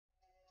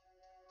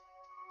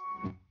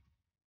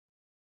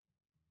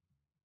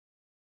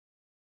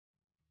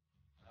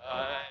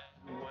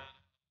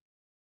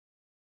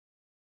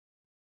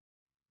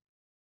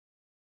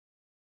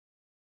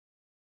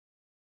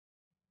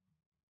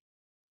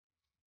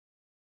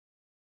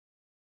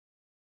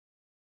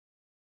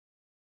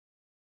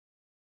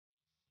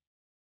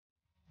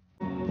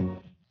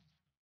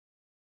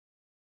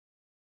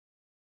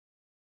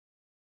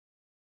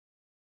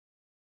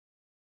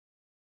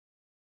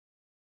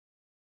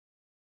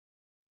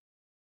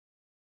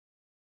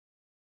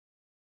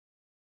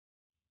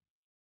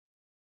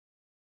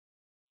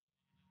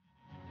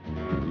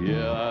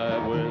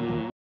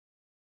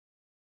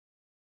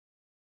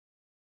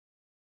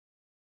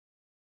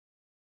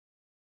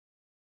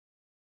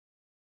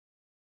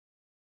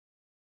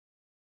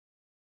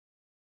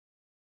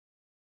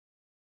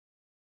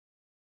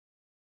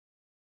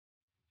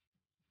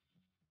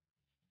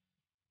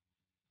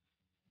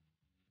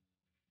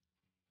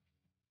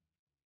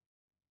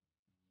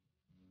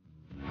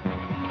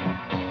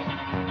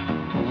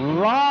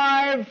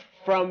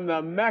from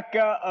the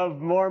Mecca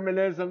of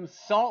Mormonism,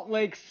 Salt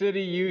Lake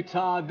City,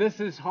 Utah. This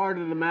is Heart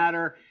of the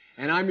Matter,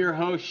 and I'm your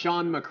host,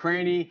 Sean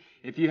McCraney.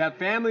 If you have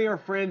family or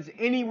friends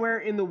anywhere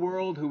in the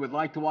world who would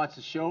like to watch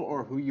the show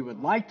or who you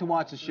would like to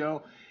watch the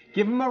show,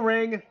 give them a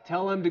ring.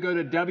 Tell them to go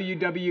to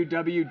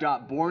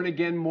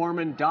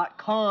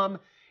www.bornagainmormon.com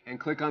and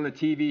click on the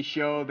TV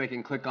show. They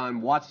can click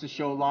on Watch the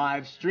Show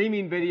Live.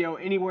 Streaming video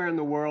anywhere in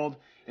the world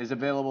is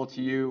available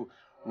to you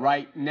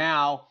right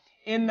now.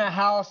 In the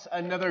house,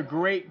 another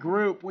great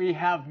group. We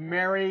have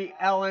Mary,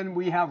 Ellen,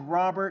 we have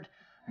Robert,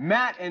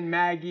 Matt and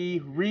Maggie,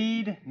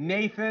 Reed,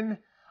 Nathan,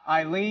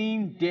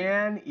 Eileen,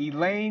 Dan,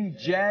 Elaine,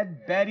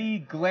 Jed, Betty,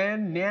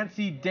 Glenn,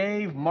 Nancy,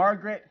 Dave,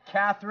 Margaret,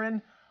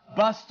 Catherine,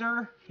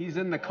 Buster, he's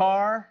in the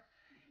car,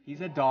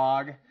 he's a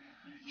dog,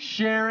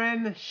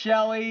 Sharon,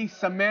 Shelly,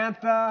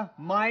 Samantha,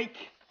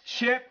 Mike,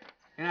 Chip,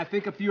 and I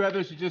think a few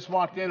others who just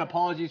walked in.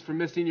 Apologies for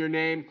missing your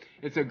name.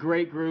 It's a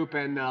great group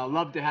and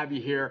love to have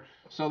you here.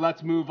 So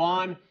let's move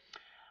on.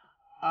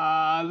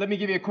 Let me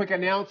give you a quick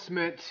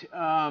announcement.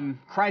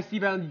 Christ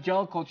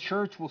Evangelical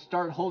Church will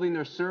start holding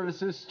their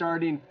services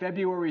starting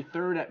February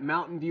 3rd at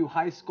Mountain View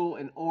High School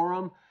in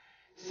Orem,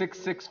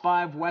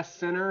 665 West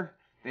Center.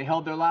 They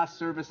held their last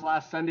service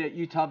last Sunday at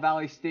Utah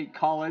Valley State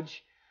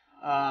College,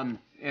 and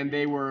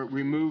they were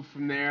removed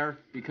from there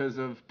because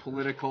of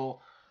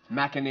political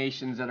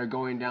machinations that are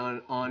going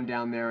on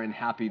down there in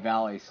Happy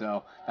Valley.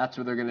 So that's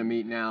where they're going to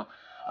meet now.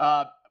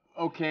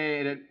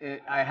 Okay,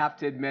 I have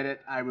to admit it,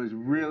 I was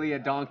really a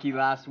donkey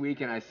last week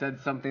and I said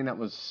something that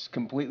was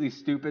completely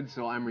stupid,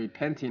 so I'm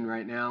repenting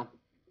right now.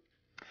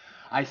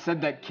 I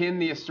said that Ken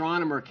the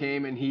astronomer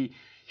came and he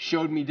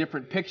showed me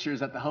different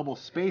pictures that the Hubble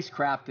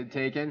spacecraft had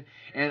taken,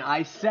 and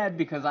I said,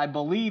 because I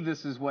believe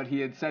this is what he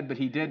had said, but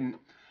he didn't,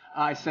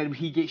 I said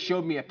he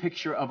showed me a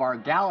picture of our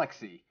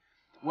galaxy.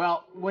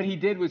 Well, what he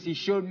did was he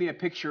showed me a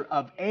picture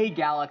of a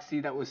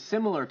galaxy that was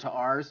similar to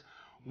ours.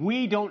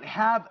 We don't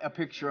have a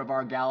picture of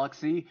our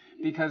galaxy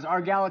because our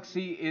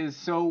galaxy is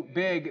so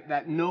big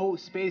that no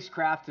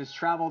spacecraft has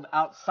traveled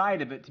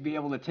outside of it to be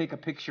able to take a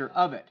picture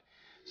of it.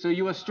 So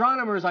you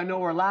astronomers, I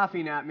know, are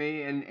laughing at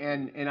me,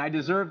 and I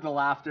deserve the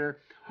laughter.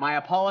 My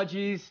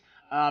apologies,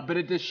 but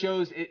it just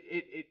shows,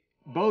 it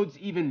bodes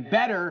even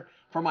better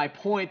for my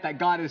point that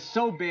God is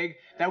so big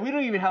that we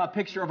don't even have a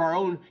picture of our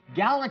own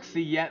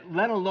galaxy yet,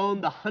 let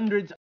alone the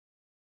hundreds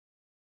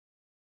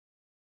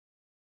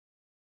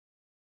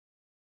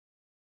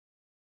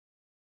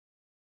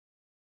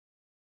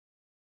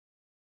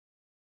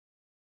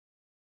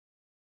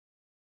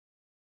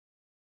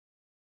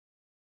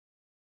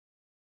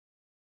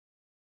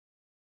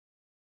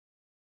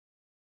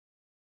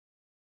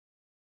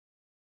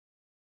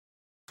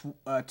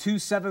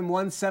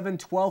 2717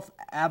 12th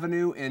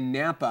Avenue in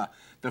Nampa,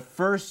 the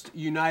First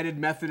United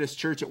Methodist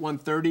Church at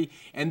 1:30.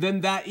 And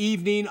then that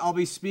evening, I'll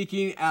be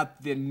speaking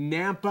at the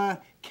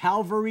Nampa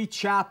Calvary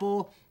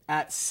Chapel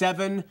at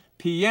 7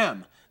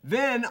 p.m.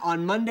 Then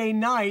on Monday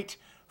night,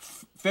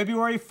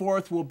 February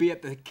 4th, we'll be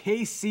at the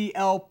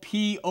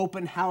KCLP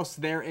open house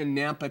there in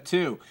Nampa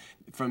too.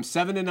 From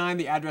 7 to 9,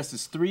 the address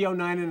is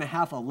 309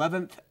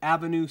 11th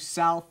Avenue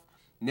South,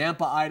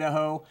 Nampa,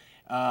 Idaho.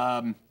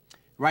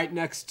 Right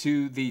next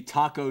to the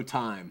Taco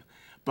Time.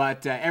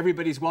 But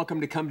everybody's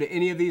welcome to come to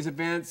any of these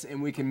events,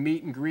 and we can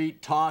meet and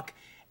greet, talk,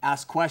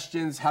 ask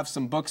questions, have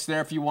some books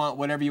there if you want,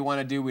 whatever you want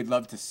to do, we'd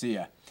love to see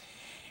you.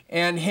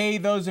 And hey,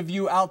 those of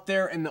you out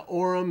there in the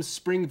Orem,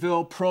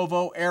 Springville,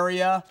 Provo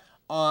area,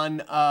 on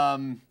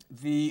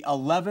the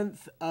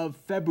 11th of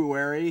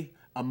February,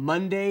 a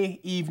Monday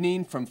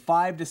evening from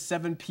 5 to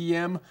 7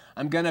 p.m.,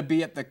 I'm going to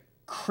be at the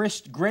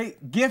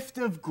Great Gift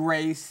of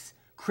Grace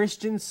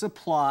Christian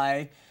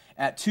Supply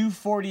at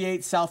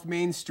 248 South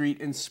Main Street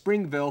in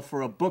Springville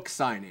for a book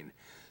signing.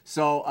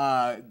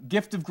 So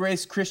Gift of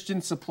Grace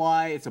Christian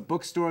Supply, it's a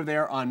bookstore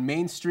there on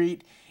Main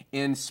Street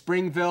in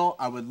Springville.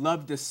 I would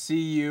love to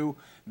see you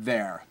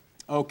there.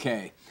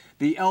 Okay,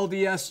 the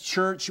LDS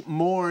Church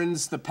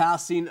mourns the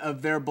passing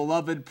of their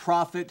beloved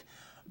prophet,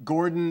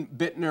 Gordon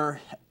Bittner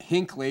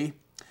Hinckley.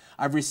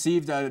 I've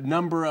received a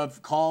number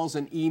of calls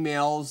and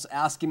emails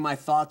asking my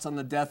thoughts on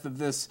the death of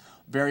this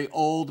very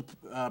old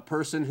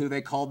person who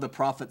they called the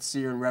prophet,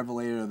 seer, and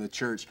revelator of the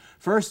church.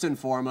 First and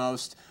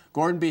foremost,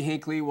 Gordon B.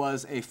 Hinckley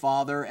was a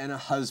father and a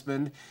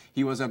husband.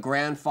 He was a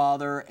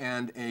grandfather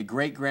and a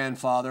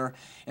great-grandfather.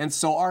 And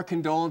so our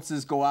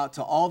condolences go out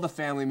to all the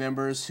family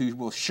members who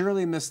will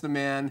surely miss the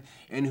man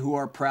and who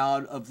are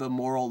proud of the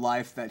moral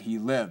life that he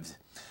lived.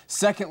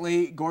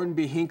 Secondly, Gordon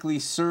B. Hinckley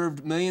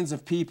served millions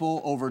of people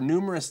over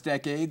numerous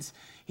decades.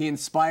 He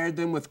inspired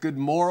them with good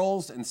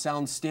morals and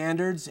sound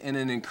standards and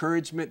an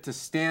encouragement to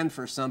stand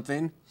for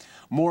something.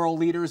 Moral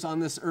leaders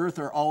on this earth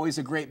are always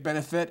a great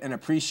benefit and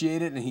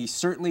appreciated, and he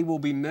certainly will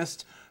be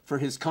missed for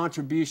his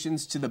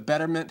contributions to the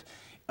betterment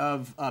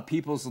of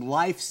people's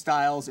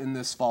lifestyles in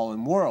this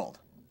fallen world.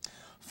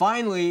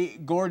 Finally,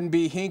 Gordon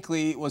B.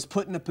 Hinckley was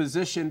put in a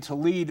position to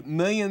lead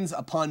millions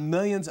upon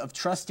millions of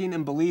trusting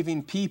and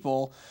believing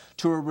people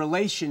to a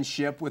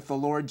relationship with the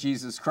Lord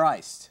Jesus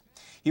Christ.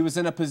 He was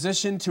in a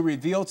position to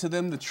reveal to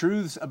them the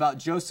truths about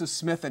Joseph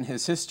Smith and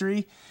his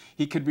history.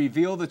 He could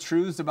reveal the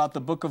truths about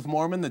the Book of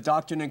Mormon, the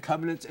Doctrine and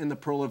Covenants, and the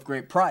Pearl of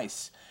Great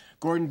Price.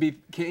 Gordon B.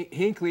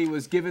 Hinckley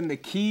was given the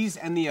keys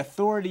and the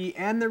authority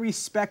and the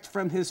respect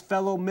from his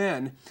fellow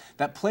men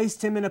that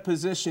placed him in a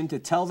position to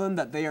tell them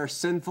that they are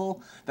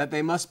sinful, that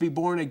they must be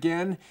born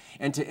again,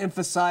 and to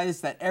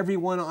emphasize that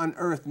everyone on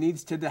earth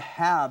needs to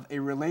have a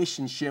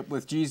relationship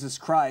with Jesus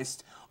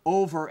Christ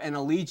over an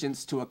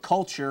allegiance to a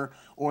culture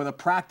or the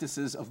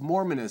practices of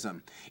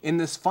Mormonism. In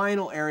this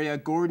final area,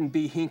 Gordon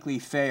B. Hinckley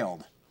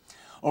failed.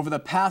 Over the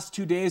past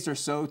 2 days or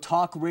so,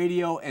 talk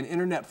radio and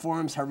internet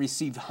forums have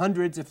received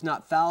hundreds, if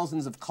not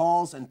thousands, of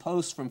calls and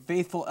posts from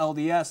faithful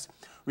LDS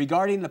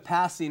regarding the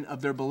passing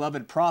of their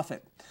beloved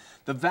prophet.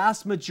 The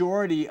vast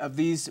majority of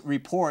these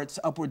reports,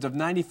 upwards of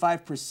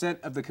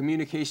 95% of the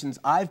communications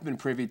I've been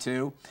privy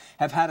to,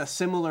 have had a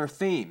similar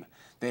theme.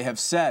 They have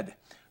said,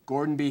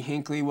 Gordon B.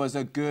 Hinckley was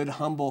a good,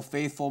 humble,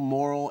 faithful,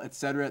 moral,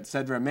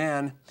 etc.,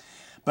 man,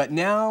 but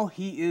now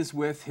he is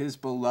with his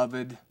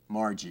beloved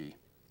Margie.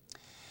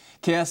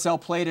 KSL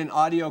played an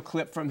audio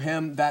clip from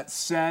him that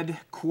said,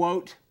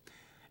 quote,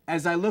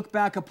 "As I look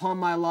back upon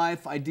my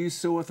life, I do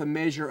so with a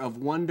measure of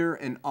wonder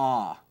and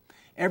awe.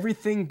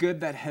 Everything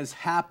good that has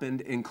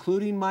happened,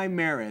 including my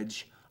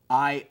marriage,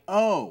 I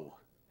owe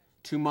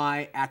to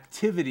my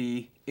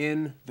activity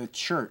in the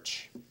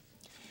church."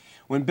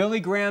 When Billy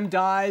Graham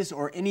dies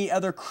or any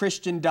other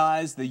Christian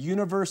dies, the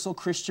universal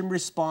Christian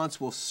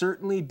response will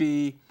certainly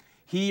be,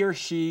 he or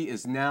she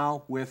is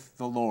now with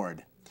the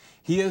Lord.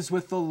 He is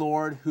with the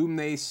Lord whom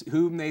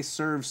they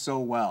serve so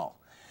well.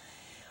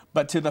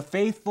 But to the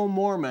faithful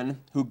Mormon,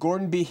 who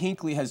Gordon B.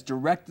 Hinckley has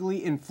directly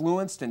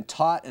influenced and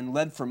taught and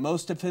led for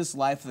most of his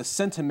life, the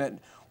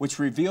sentiment which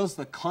reveals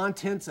the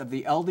contents of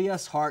the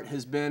LDS heart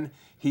has been,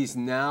 he's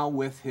now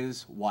with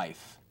his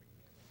wife.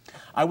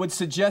 I would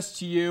suggest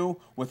to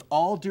you, with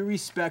all due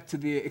respect to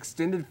the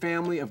extended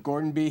family of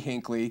Gordon B.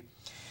 Hinckley,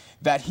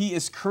 that he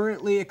is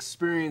currently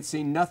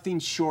experiencing nothing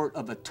short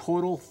of a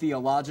total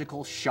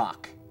theological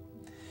shock.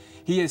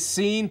 He has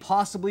seen,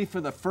 possibly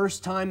for the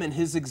first time in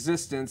his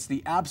existence,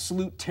 the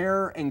absolute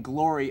terror and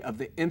glory of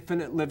the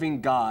infinite living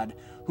God,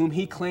 whom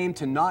he claimed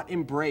to not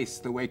embrace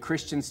the way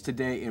Christians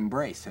today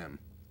embrace him.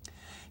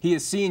 He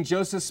has seen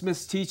Joseph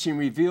Smith's teaching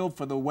revealed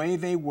for the way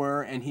they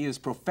were, and he is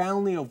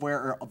profoundly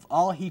aware of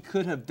all he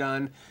could have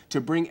done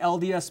to bring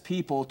LDS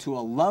people to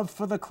a love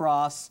for the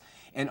cross,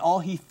 and all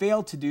he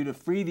failed to do to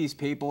free these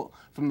people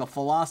from the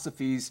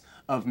philosophies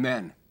of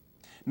men.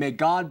 May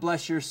God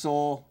bless your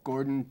soul,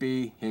 Gordon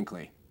B.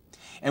 Hinckley.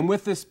 And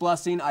with this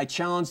blessing, I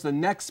challenge the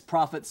next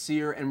prophet,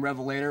 seer, and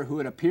revelator, who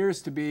it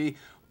appears to be,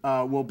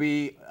 will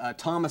be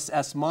Thomas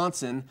S.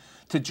 Monson,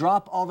 to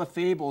drop all the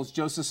fables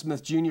Joseph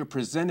Smith Jr.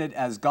 presented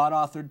as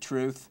God-authored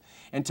truth,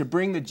 and to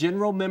bring the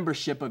general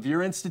membership of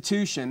your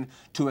institution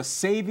to a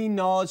saving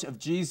knowledge of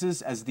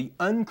Jesus as the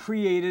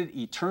uncreated,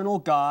 eternal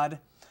God,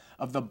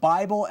 of the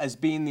Bible as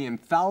being the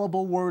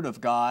infallible Word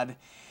of God,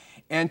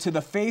 and to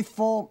the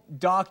faithful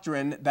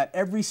doctrine that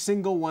every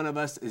single one of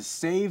us is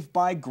saved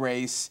by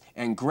grace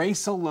and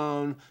grace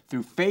alone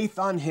through faith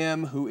on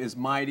Him who is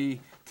mighty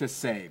to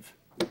save.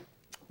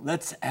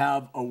 Let's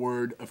have a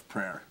word of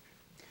prayer.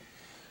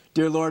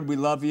 Dear Lord, we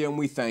love you and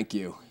we thank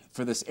you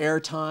for this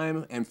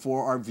airtime and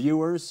for our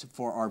viewers,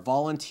 for our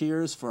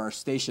volunteers, for our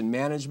station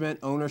management,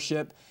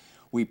 ownership.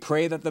 We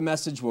pray that the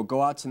message will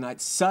go out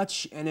tonight.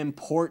 Such an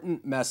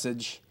important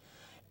message.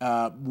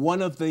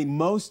 One of the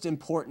most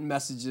important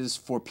messages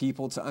for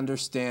people to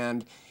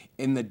understand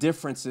in the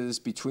differences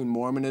between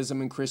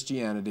Mormonism and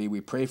Christianity. We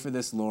pray for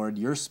this, Lord,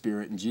 your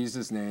Spirit, in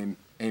Jesus' name,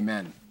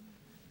 amen.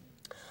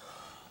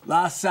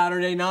 Last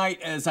Saturday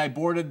night, as I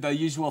boarded the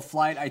usual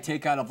flight I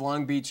take out of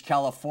Long Beach,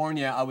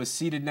 California, I was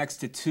seated next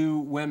to two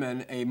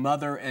women, a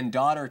mother and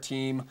daughter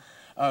team,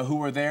 who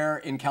were there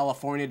in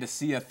California to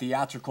see a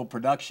theatrical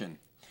production.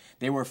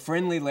 They were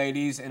friendly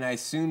ladies, and I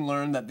soon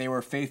learned that they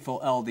were faithful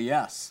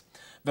LDS.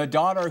 The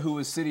daughter who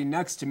was sitting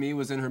next to me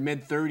was in her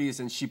mid-30s,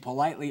 and she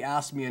politely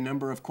asked me a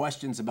number of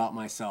questions about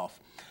myself.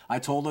 I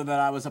told her that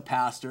I was a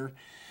pastor.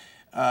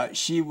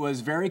 She was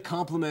very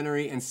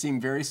complimentary and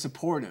seemed very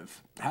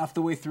supportive. Half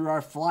the way through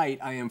our flight,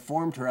 I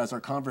informed her as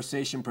our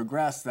conversation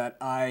progressed that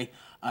I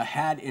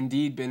had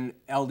indeed been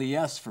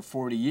LDS for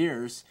 40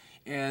 years,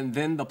 and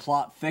then the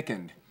plot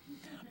thickened.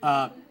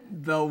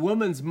 The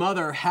woman's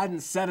mother hadn't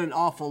said an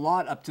awful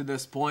lot up to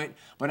this point,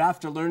 but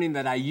after learning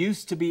that I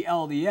used to be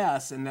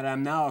LDS and that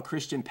I'm now a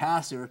Christian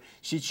pastor,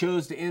 she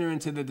chose to enter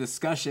into the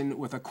discussion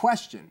with a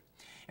question.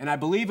 And I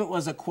believe it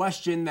was a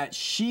question that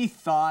she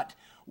thought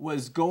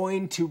was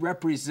going to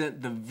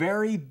represent the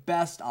very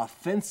best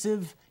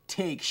offensive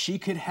take she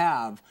could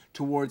have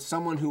towards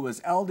someone who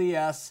was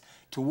LDS,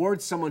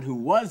 towards someone who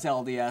was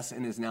LDS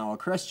and is now a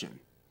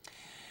Christian.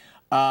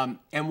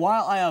 And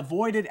while I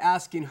avoided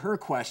asking her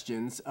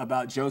questions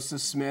about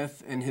Joseph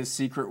Smith and his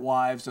secret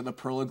wives or the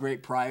pearl of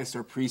great price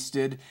or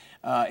priesthood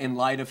in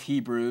light of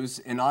Hebrews,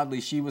 and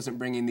oddly, she wasn't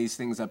bringing these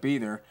things up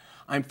either,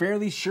 I'm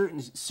fairly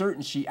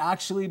certain she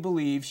actually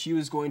believed she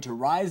was going to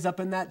rise up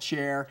in that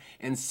chair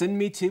and send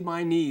me to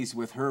my knees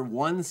with her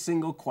one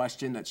single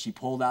question that she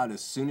pulled out as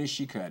soon as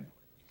she could.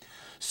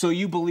 So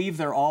you believe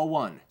they're all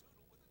one?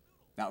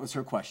 That was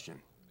her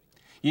question.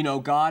 You know,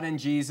 God and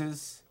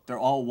Jesus, they're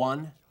all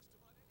one?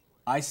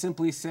 I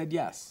simply said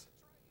yes.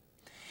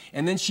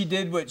 And then she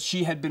did what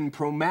she had been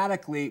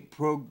programmatically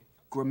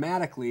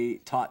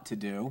taught to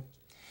do.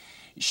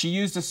 She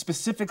used a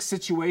specific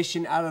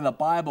situation out of the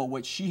Bible,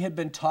 which she had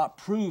been taught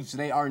proves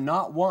they are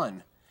not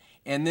one.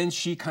 And then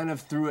she kind of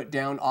threw it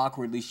down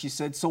awkwardly. She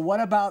said, so what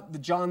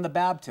about John the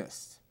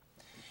Baptist?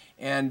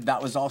 And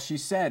that was all she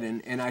said.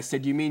 And I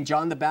said, you mean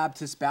John the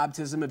Baptist,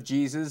 baptism of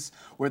Jesus,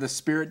 where the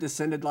Spirit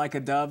descended like a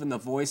dove and the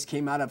voice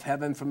came out of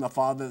heaven from the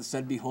Father that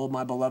said, behold,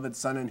 my beloved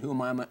Son in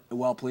whom I am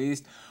well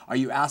pleased? Are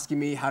you asking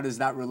me how does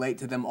that relate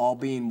to them all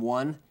being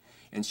one?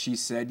 And she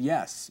said,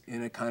 yes,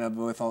 in a kind of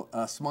with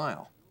a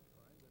smile.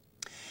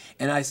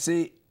 And I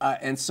say,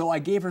 and so I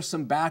gave her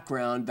some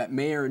background that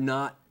may or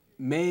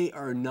may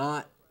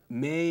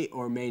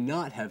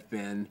not have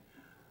been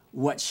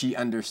what she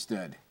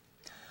understood.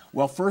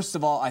 Well, first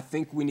of all, I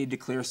think we need to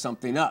clear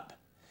something up.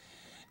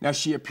 Now,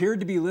 she appeared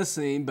to be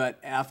listening, but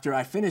after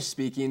I finished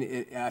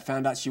speaking, I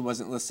found out she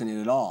wasn't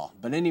listening at all.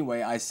 But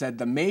anyway, I said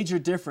the major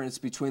difference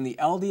between the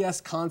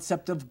LDS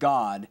concept of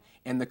God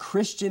and the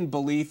Christian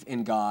belief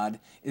in God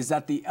is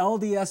that the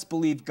LDS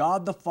believe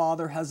God the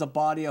Father has a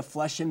body of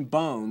flesh and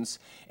bones,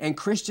 and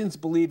Christians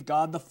believe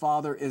God the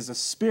Father is a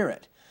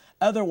spirit.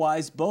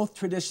 Otherwise, both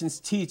traditions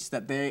teach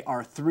that they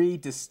are three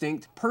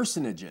distinct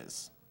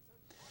personages.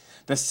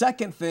 The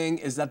second thing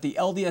is that the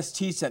LDS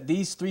teach that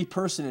these three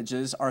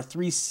personages are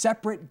three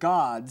separate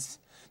gods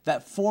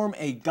that form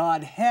a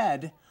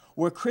Godhead,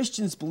 where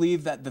Christians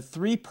believe that the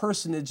three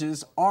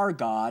personages are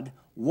God,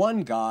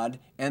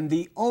 and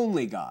the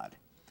only God.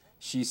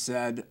 She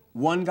said,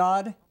 one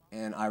God?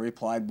 And I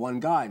replied, one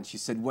God. And she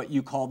said, what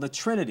you call the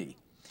Trinity.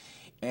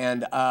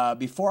 And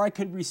before I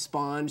could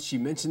respond, she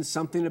mentioned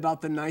something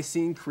about the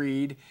Nicene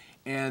Creed,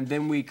 and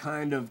then we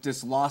kind of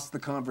just lost the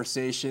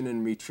conversation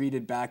and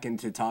retreated back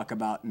into talk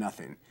about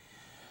nothing.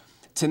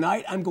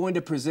 Tonight, I'm going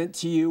to present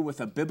to you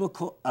with a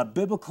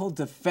biblical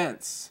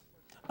defense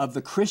of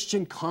the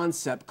Christian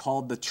concept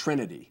called the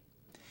Trinity,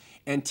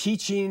 and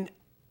teaching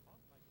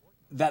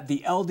that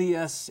the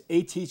LDS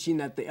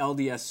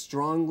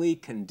strongly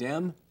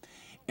condemn,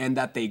 and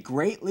that they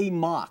greatly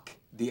mock,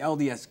 the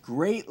LDS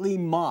greatly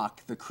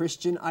mock the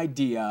Christian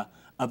idea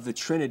of the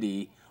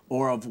Trinity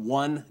or of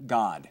one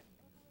God.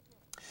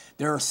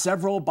 There are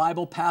several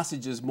Bible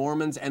passages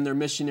Mormons and their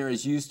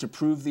missionaries use to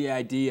prove the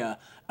idea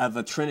of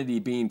a Trinity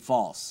being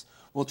false.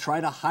 We'll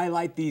try to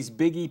highlight these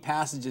biggie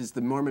passages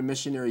the Mormon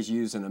missionaries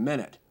use in a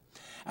minute.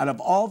 Out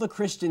of all the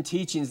Christian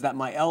teachings that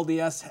my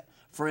LDS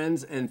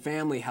friends and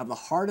family have the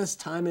hardest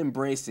time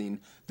embracing,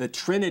 the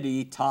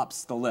Trinity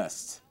tops the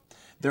list.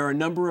 There are a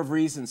number of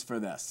reasons for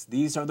this.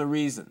 These are the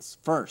reasons.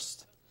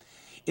 First,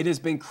 it has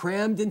been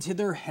crammed into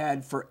their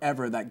head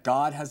forever that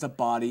God has a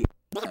body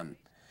of them.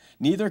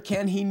 Neither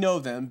can he know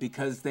them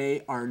because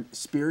they are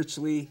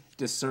spiritually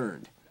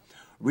discerned.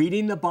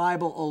 Reading the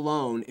Bible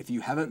alone, if you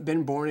haven't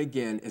been born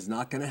again, is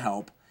not going to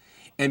help.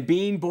 And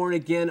being born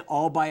again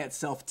all by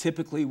itself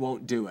typically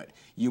won't do it.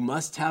 You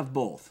must have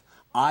both,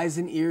 eyes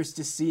and ears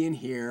to see and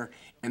hear,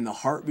 and the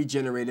heart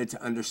regenerated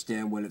to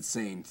understand what it's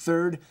saying.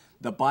 Third,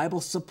 the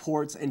Bible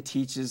supports and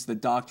teaches the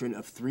doctrine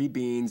of three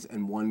beings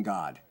and one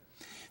God.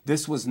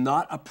 This was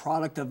not a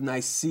product of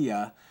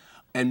Nicaea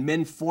and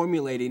men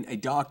formulating a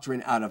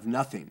doctrine out of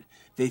nothing.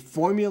 They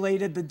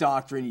formulated the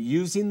doctrine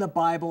using the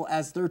Bible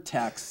as their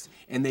text,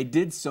 and they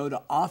did so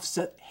to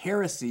offset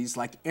heresies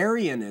like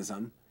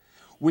Arianism,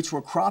 which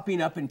were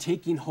cropping up and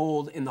taking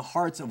hold in the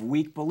hearts of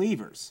weak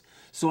believers.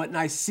 So at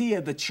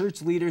Nicaea, the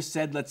church leaders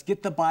said, let's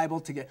get the Bible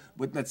together,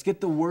 let's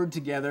get the word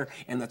together,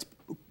 and let's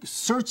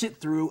search it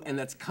through, and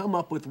let's come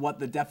up with what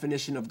the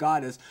definition of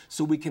God is,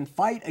 so we can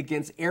fight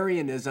against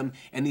Arianism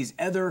and these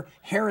other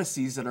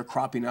heresies that are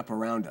cropping up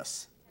around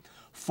us.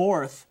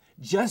 Fourth,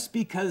 just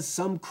because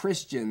some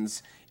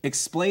Christians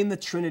explain the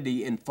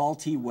Trinity in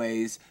faulty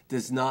ways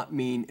does not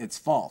mean it's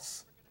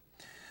false.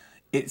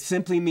 It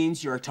simply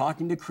means you are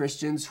talking to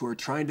Christians who are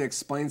trying to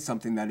explain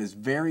something that is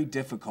very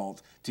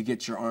difficult to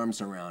get your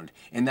arms around.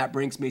 And that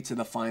brings me to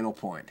the final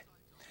point.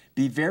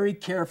 Be very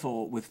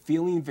careful with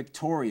feeling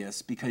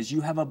victorious because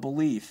you have a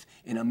belief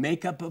in a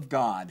makeup of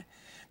God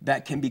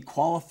that can be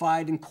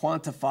qualified and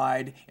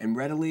quantified and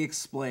readily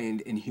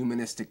explained in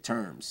humanistic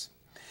terms.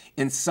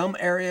 In some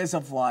areas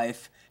of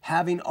life,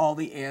 having all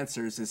the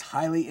answers is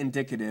highly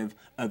indicative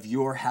of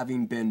your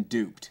having been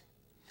duped.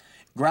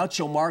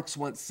 Groucho Marx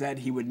once said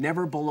he would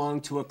never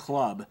belong to a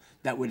club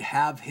that would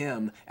have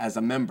him as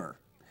a member.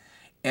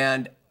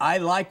 And I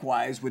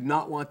likewise would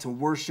not want to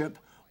worship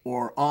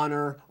or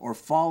honor or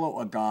follow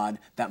a God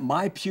that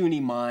my puny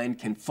mind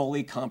can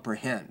fully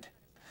comprehend.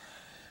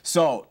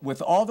 So,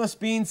 with all this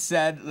being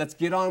said, let's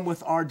get on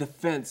with our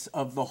defense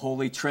of the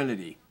Holy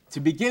Trinity. To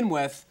begin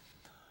with,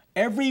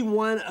 every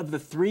one of the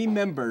three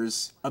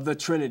members of the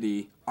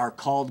Trinity are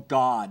called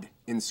God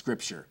in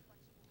Scripture.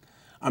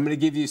 I'm going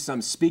to give you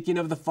some. Speaking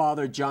of the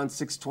Father, John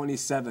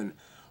 6:27.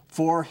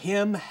 For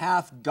him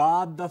hath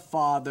God the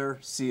Father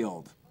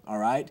sealed. All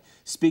right?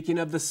 Speaking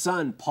of the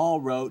Son,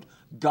 Paul wrote,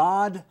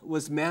 God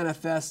was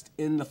manifest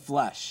in the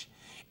flesh.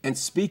 And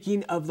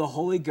speaking of the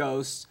Holy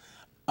Ghost,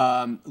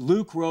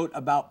 Luke wrote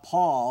about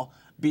Paul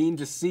being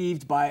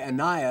deceived by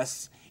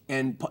Ananias,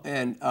 and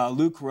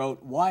Luke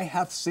wrote, why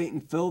hath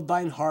Satan filled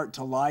thine heart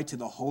to lie to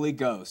the Holy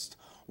Ghost?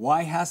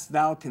 Why hast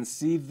thou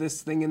conceived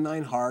this thing in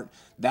thine heart?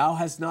 Thou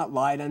hast not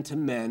lied unto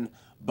men,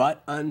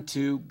 but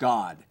unto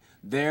God.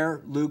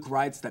 There, Luke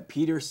writes that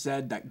Peter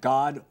said that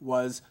God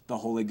was the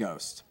Holy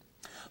Ghost.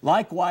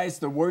 Likewise,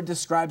 the Word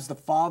describes the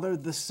Father,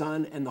 the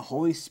Son, and the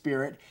Holy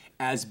Spirit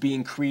as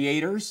being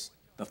creators.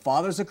 The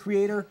Father's a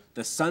creator,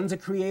 the Son's a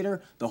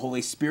creator, the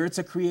Holy Spirit's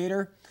a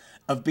creator,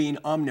 of being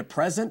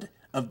omnipresent,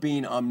 of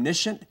being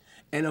omniscient,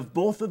 and of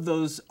both of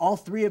those, all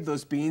three of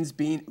those beings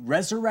being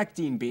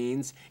resurrecting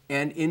beings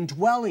and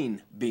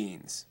indwelling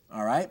beings,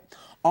 all right?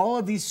 All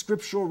of these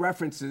scriptural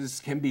references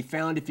can be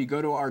found if you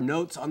go to our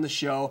notes on the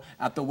show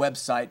at the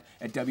website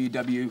at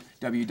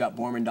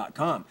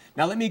www.borman.com.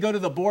 Now let me go to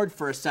the board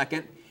for a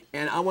second,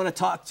 and I want to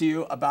talk to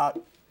you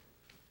about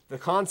the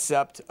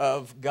concept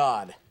of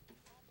God.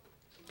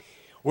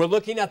 We're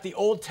looking at the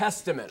Old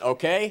Testament,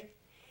 okay?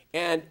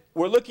 And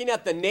we're looking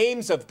at the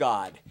names of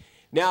God.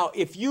 Now,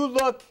 if you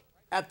look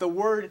at the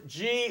word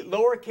G,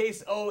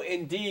 lowercase o,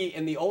 and D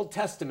in the Old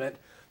Testament,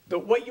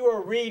 what you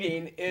are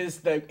reading is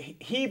the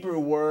Hebrew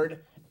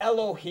word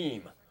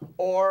Elohim,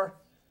 or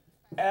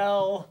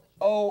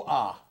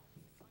Eloah,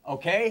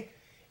 okay?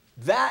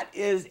 That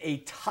is a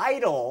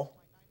title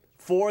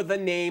for the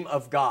name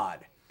of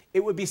God.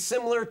 It would be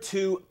similar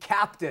to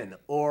captain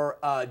or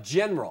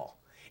general.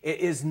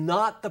 It is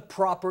not the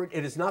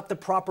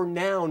proper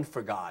noun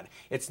for God.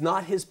 It's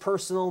not his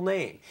personal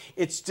name.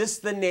 It's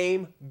just the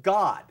name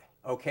God,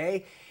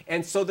 okay?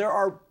 And so there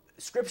are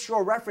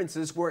scriptural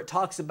references where it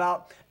talks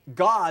about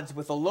gods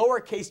with a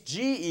lowercase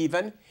g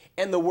even,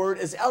 and the word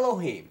is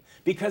Elohim,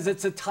 because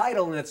it's a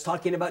title and it's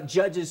talking about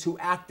judges who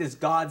act as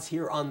gods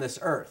here on this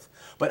earth.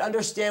 But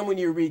understand, when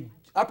you read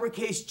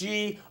uppercase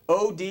G,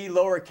 O-D,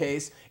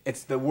 lowercase,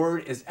 the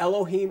word is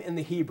Elohim in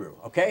the Hebrew,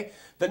 okay?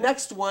 The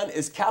next one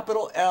is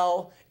capital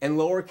L and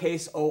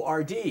lowercase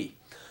O-R-D.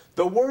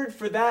 The word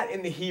for that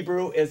in the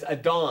Hebrew is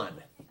Adon,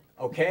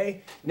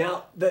 okay?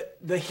 Now,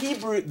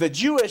 the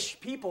Jewish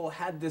people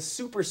had this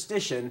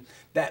superstition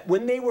that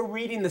when they were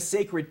reading the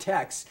sacred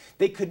texts,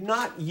 they could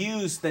not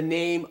use the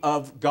name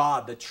of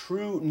God, the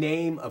true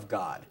name of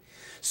God.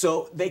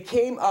 So they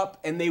came up,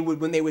 and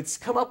when they would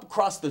come up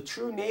across the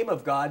true name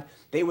of God,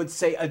 they would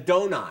say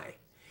Adonai.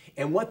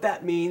 And what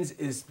that means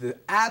is the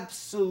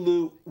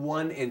absolute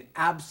one in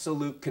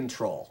absolute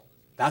control.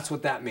 That's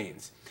what that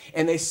means.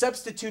 And they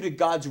substituted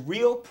God's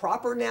real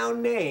proper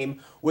noun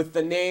name with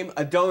the name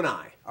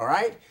Adonai, all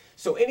right?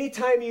 So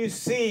anytime you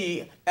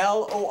see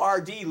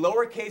L-O-R-D,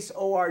 lowercase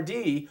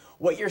o-r-d,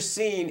 what you're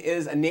seeing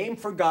is a name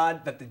for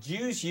God that the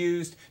Jews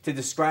used to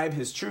describe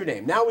his true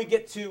name. Now we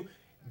get to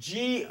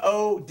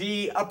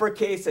G-O-D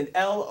uppercase and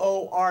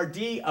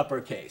L-O-R-D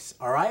uppercase,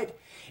 all right?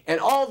 And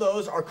all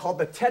those are called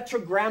the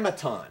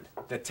Tetragrammaton.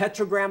 The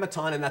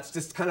Tetragrammaton, and that's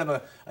just kind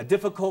of a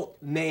difficult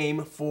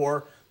name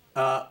for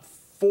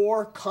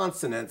 4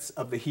 consonants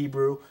of the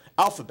Hebrew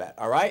alphabet,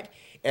 all right?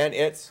 And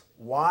it's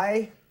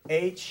Y-H-W-H,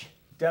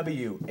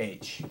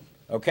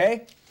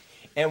 okay?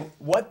 And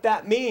what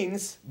that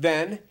means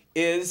then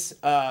is,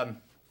 well,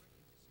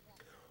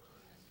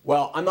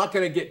 I'm not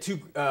going to get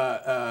too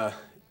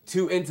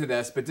into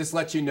this, but just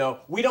let you know,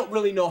 we don't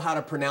really know how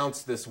to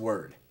pronounce this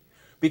word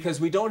because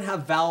we don't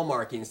have vowel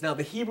markings. Now,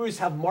 the Hebrews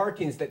have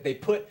markings that they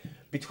put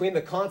between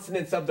the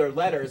consonants of their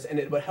letters, and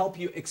it would help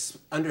you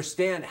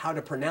understand how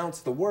to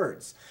pronounce the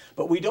words.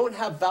 But we don't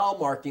have vowel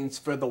markings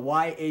for the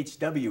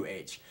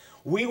YHWH.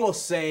 We will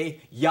say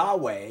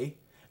Yahweh,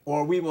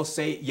 or we will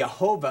say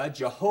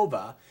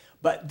Jehovah,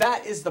 but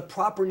that is the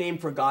proper name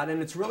for God,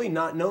 and it's really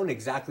not known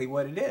exactly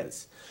what it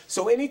is.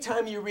 So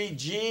anytime you read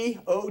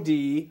G-O-D-O-L-O-R-D,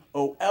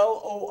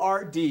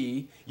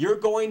 you're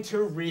going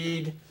to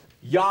read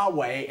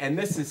Yahweh, and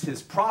this is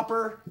his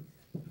proper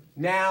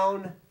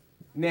noun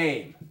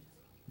name.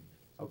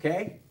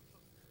 Okay?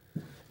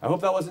 I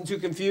hope that wasn't too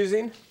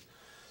confusing.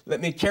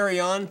 Let me carry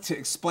on to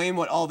explain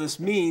what all this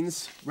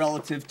means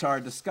relative to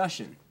our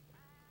discussion.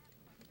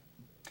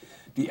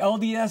 The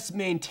LDS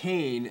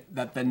maintain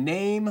that the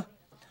name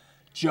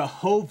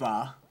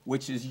Jehovah,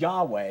 which is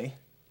Yahweh,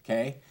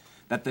 okay,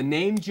 that the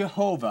name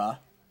Jehovah,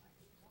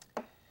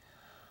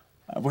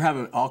 we're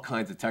having all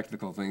kinds of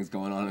technical things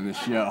going on in this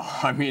show.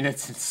 I mean,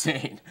 it's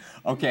insane.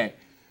 Okay.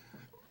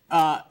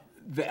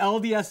 The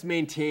LDS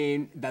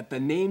maintain that the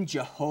name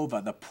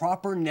Jehovah, the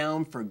proper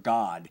noun for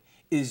God,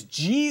 is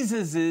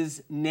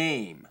Jesus's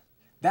name.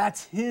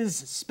 That's his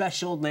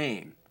special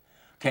name.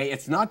 Okay,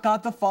 it's not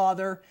God the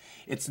Father.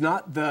 It's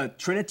not the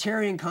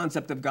Trinitarian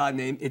concept of God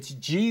name. It's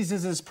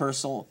Jesus'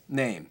 personal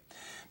name.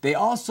 They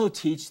also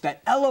teach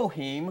that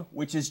Elohim,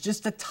 which is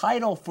just a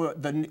title for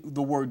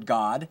the word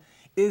God,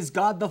 is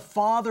God the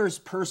Father's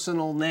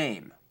personal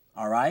name.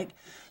 All right?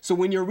 So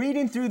when you're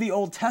reading through the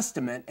Old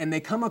Testament and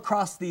they come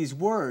across these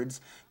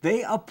words,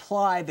 they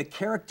apply the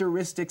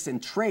characteristics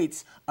and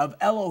traits of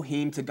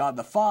Elohim to God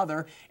the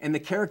Father and the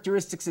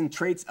characteristics and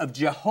traits of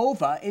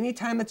Jehovah,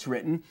 anytime it's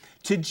written,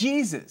 to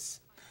Jesus.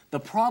 The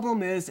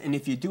problem is, and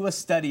if you do a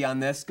study on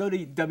this, go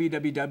to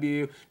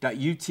www.utlm.org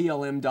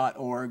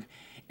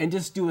and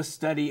just do a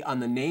study on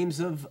the names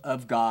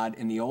of God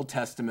in the Old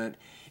Testament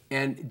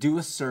and do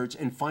a search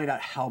and find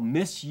out how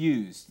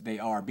misused they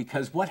are.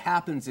 Because what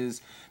happens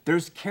is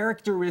there's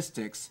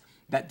characteristics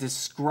that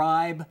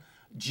describe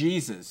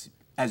Jesus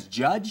as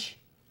judge,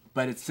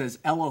 but it says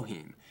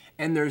Elohim.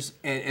 And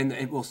and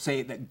it will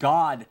say that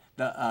God,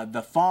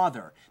 the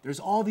Father. There's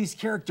all these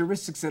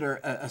characteristics that are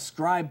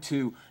ascribed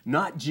to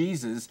not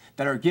Jesus,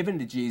 that are given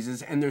to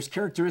Jesus, and there's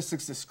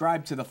characteristics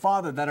ascribed to the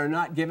Father that are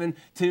not given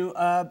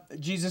to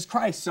Jesus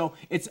Christ. So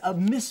it's a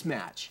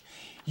mismatch.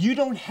 You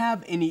don't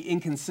have any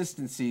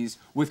inconsistencies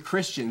with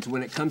Christians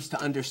when it comes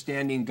to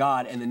understanding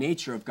God and the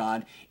nature of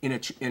God in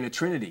a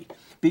Trinity,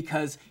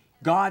 because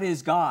God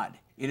is God.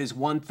 It is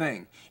one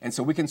thing. And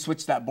so we can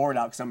switch that board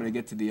out because I'm going to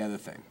get to the other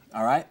thing.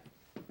 All right?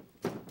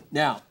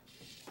 Now,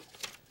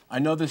 I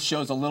know this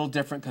show's a little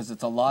different because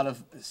it's a lot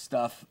of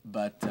stuff,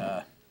 but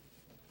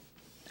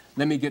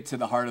let me get to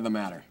the heart of the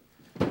matter,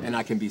 and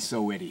I can be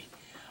so witty.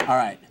 All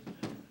right.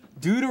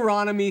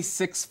 Deuteronomy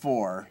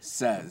 6:4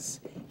 says,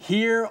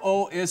 "Hear,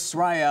 O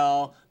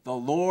Israel, the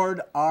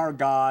Lord our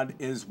God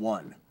is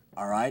one."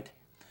 All right?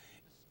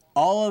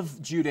 All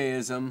of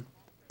Judaism,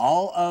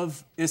 all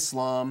of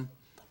Islam,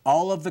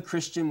 all of the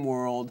Christian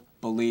world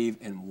believe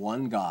in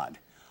one God.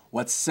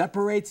 What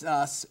separates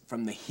us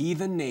from the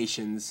heathen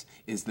nations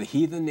is the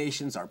heathen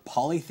nations are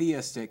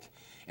polytheistic,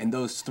 and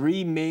those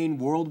three main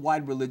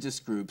worldwide religious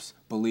groups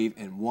believe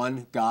in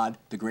one God,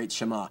 the great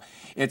Shema.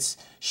 It's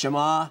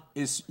Shema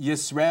is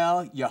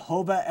Yisrael,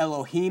 Yehovah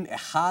Elohim,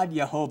 Echad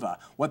Yehovah.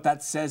 What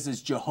that says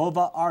is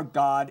Jehovah our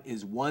God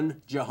is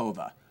one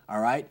Jehovah. All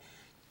right?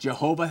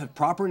 Jehovah, the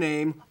proper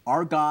name,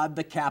 our God,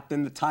 the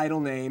captain, the title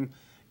name,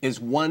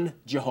 is one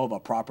Jehovah,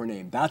 proper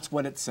name. That's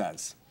what it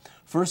says.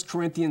 1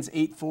 Corinthians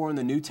 8:4 in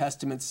the New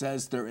Testament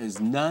says there is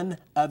none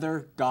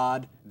other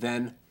God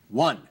than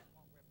one.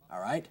 All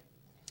right?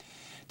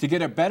 To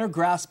get a better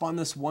grasp on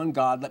this one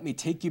God, let me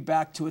take you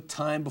back to a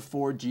time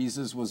before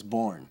Jesus was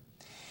born.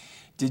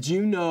 Did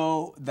you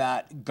know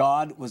that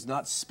God was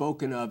not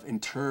spoken of in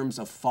terms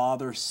of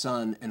Father,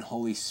 Son, and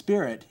Holy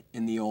Spirit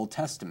in the Old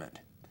Testament?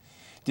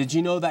 Did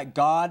you know that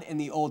God in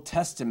the Old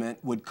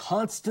Testament would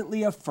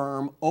constantly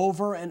affirm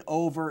over and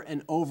over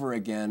and over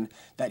again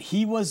that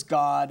he was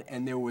God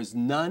and there was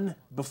none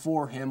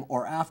before him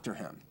or after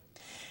him?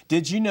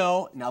 Did you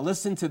know, now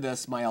listen to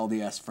this, my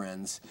LDS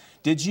friends,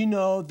 did you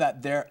know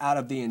that out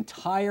of the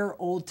entire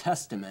Old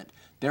Testament,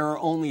 there are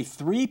only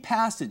 3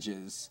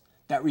 passages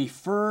that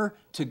refer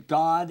to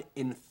God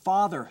in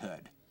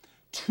fatherhood?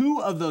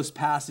 2 of those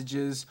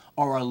passages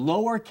are a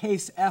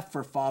lowercase f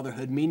for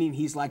fatherhood, meaning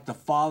he's like the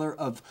father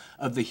of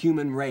the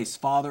human race,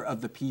 father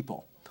of the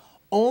people.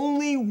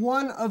 Only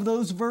one of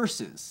those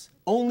verses,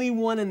 only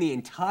one in the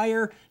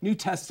entire New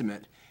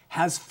Testament,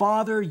 has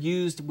father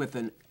used with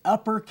an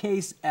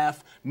uppercase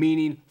F,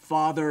 meaning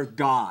Father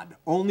God.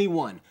 Only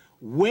one.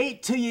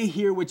 Wait till you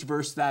hear which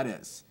verse that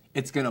is.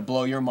 It's going to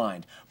blow your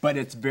mind, but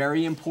it's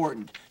very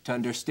important to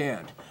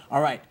understand.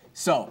 All right,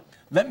 so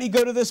let me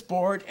go to this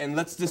board and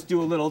let's just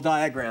do a little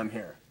diagram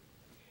here.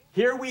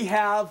 Here we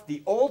have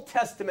the Old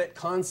Testament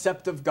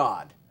concept of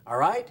God, all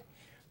right?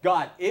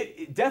 God,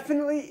 it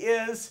definitely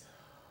is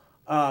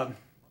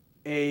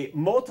a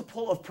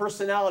multiple of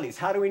personalities.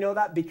 How do we know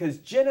that? Because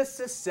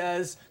Genesis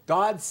says,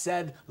 God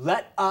said,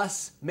 let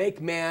us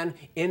make man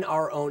in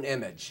our own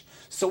image.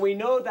 So we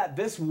know that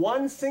this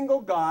one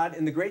single God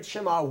in the Great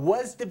Shema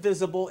was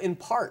divisible in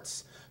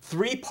parts.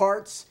 3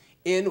 parts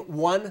in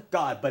one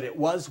God, but it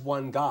was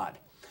one God.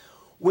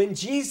 When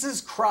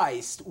Jesus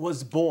Christ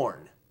was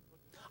born,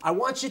 I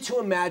want you to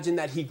imagine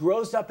that he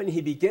grows up and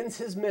he begins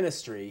his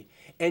ministry,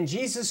 and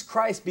Jesus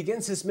Christ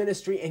begins his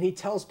ministry and he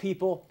tells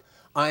people,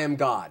 I am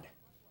God.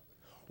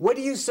 What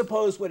do you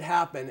suppose would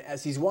happen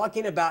as he's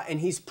walking about and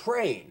he's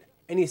praying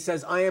and he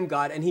says, I am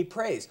God, and he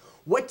prays?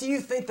 What do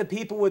you think the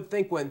people would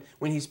think when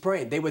he's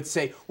praying? They would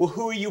say, well,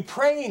 who are you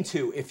praying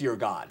to if you're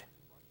God?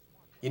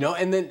 You know,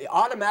 and then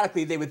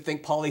automatically they would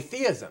think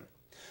polytheism.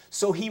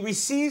 So he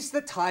receives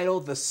the title,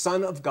 the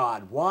Son of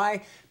God.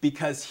 Why?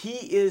 Because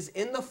he is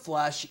in the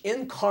flesh,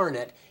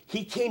 incarnate.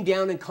 He came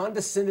down and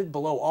condescended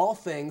below all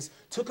things,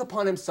 took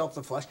upon himself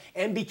the flesh,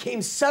 and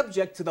became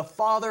subject to the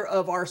Father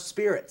of our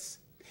spirits.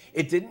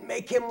 It didn't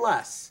make him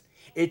less.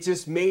 It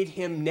just made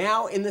him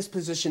now in this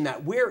position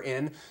that we're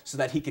in so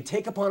that he could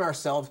take upon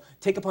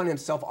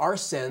himself our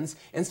sins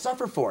and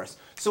suffer for us.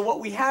 So what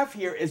we have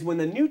here is when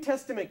the New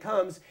Testament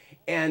comes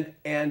and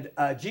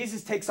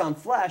Jesus takes on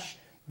flesh,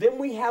 then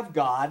we have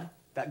God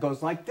that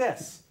goes like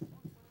this.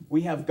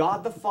 We have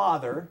God the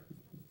Father.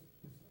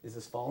 Is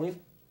this following?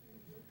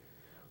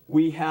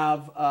 We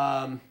have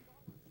God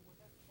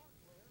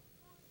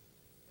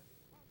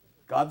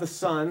the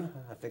Son.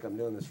 I think I'm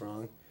doing this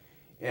wrong.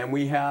 And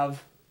we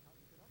have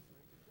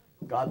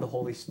God the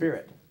Holy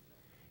Spirit.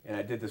 And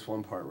I did this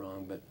one part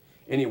wrong, but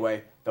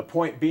anyway, the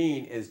point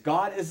being is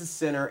God is a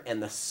sinner,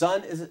 and the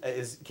Son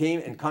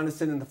came and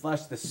condescended in the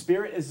flesh. The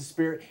Spirit is the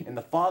Spirit, and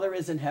the Father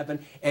is in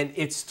heaven, and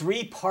it's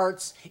three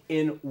parts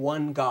in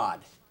one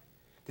God.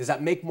 Does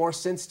that make more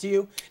sense to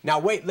you? Now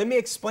wait, let me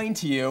explain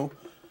to you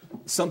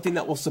something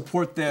that will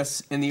support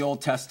this in the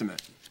Old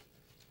Testament.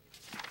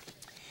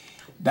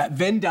 That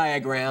Venn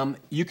diagram,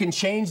 you can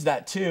change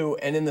that too,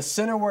 and in the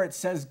center where it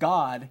says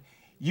God,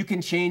 you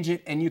can change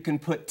it and you can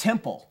put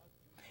temple.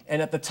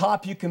 And at the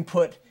top you can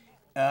put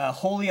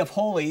Holy of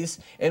Holies,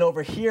 and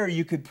over here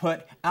you could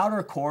put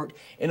outer court,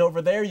 and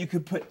over there you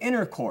could put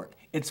inner court.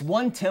 It's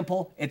one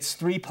temple, it's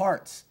three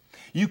parts.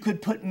 You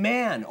could put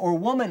man or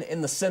woman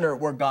in the center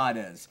where God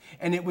is,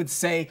 and it would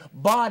say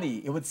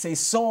body, it would say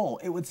soul,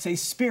 it would say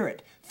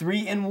spirit,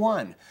 3 in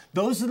 1.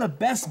 Those are the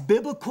best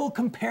biblical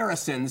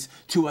comparisons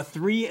to a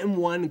 3 in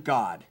 1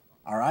 God,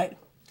 all right?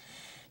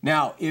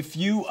 Now, if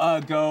you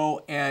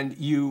go and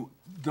you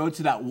go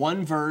to that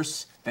one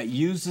verse that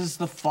uses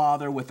the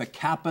Father with a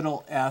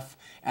capital F,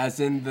 as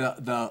in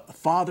the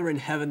Father in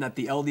heaven that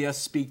the LDS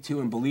speak to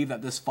and believe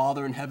that this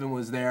Father in heaven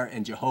was there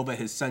and Jehovah,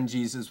 his son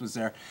Jesus, was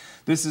there.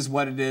 This is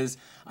what it is,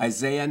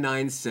 Isaiah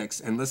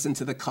 9:6, and listen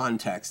to the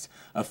context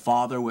of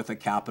Father with a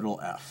capital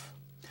F.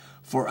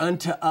 For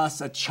unto us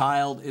a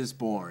child is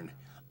born,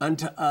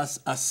 unto us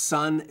a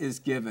son is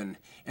given,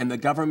 and the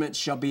government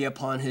shall be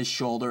upon his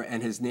shoulder,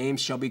 and his name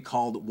shall be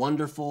called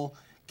Wonderful,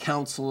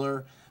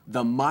 Counselor,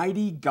 the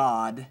Mighty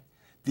God,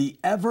 the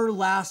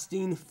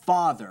Everlasting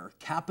Father,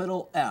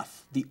 capital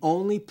F, the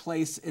only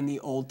place in the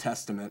Old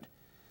Testament,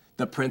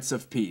 the Prince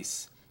of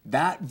Peace.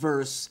 That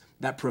verse,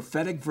 that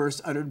prophetic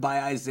verse uttered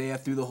by Isaiah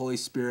through the Holy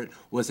Spirit,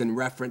 was in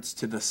reference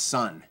to the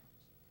Son.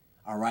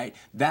 All right?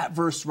 That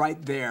verse right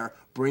there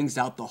brings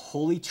out the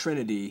Holy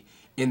Trinity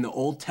in the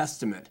Old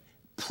Testament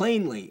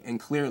plainly and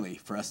clearly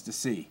for us to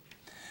see.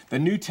 The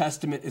New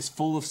Testament is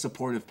full of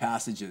supportive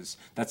passages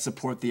that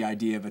support the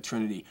idea of a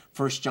Trinity.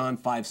 1 John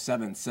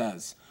 5:7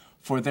 says,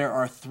 "For there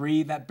are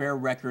three that bear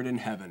record in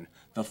heaven,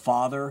 the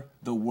Father,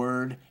 the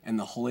Word, and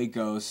the Holy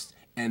Ghost,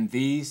 and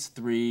these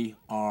three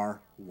are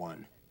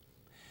one."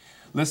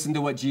 Listen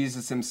to what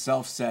Jesus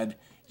himself said,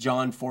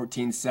 John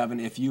 14:7,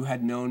 "If you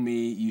had known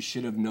me, you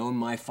should have known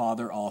my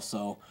Father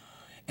also,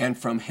 and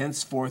from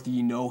henceforth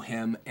ye know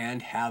him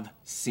and have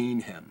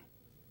seen him."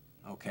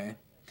 Okay?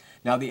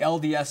 Now, the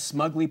LDS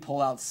smugly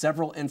pull out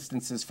several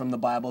instances from the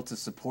Bible to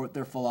support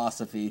their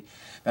philosophy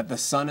that the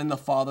Son and the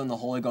Father and the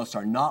Holy Ghost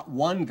are not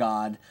one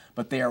God,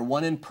 but they are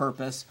one in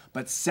purpose,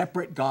 but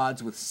separate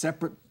gods with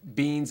separate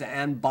beings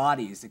and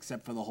bodies,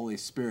 except for the Holy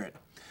Spirit.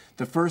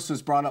 The first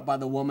was brought up by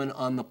the woman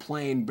on the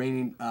plain,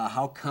 bringing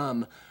how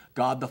come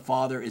God the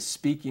Father is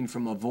speaking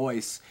from a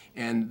voice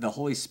and the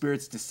Holy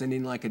Spirit's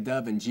descending like a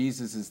dove and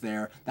Jesus is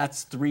there.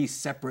 That's three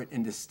separate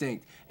and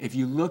distinct. If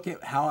you look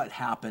at how it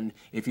happened,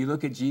 if you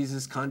look at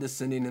Jesus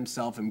condescending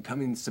himself and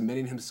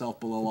submitting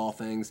himself below all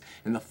things,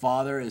 and the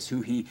Father is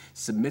who he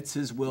submits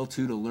his will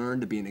to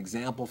learn, to be an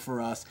example for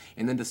us,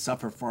 and then to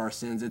suffer for our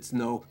sins, it's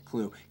no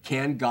clue.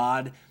 Can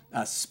God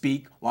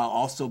speak while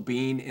also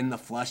being in the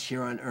flesh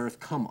here on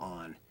earth? Come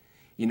on.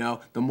 You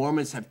know, the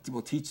Mormons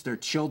will teach their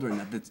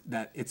children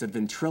that it's a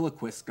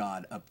ventriloquist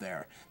God up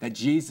there, that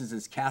Jesus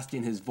is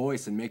casting his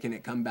voice and making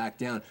it come back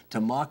down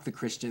to mock the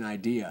Christian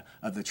idea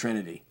of the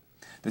Trinity.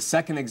 The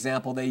second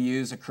example they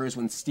use occurs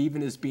when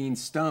Stephen is being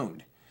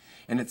stoned.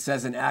 And it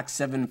says in Acts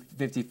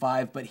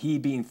 7:55, "But he,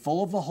 being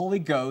full of the Holy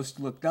Ghost,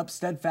 looked up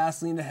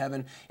steadfastly into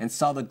heaven and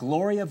saw the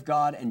glory of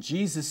God and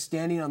Jesus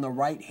standing on the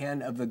right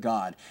hand of the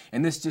God."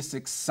 And this just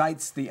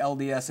excites the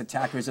LDS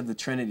attackers of the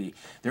Trinity.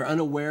 They're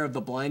unaware of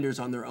the blinders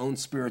on their own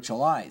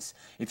spiritual eyes.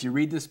 If you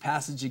read this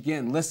passage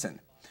again,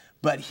 listen.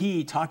 "But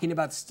he," talking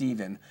about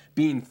Stephen,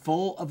 "being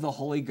full of the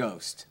Holy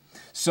Ghost."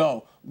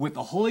 So, with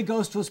the Holy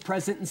Ghost was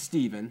present in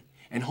Stephen,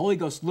 and Holy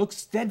Ghost looks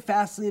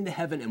steadfastly into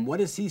heaven, and what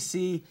does he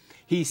see?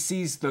 He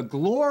sees the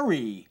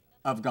glory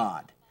of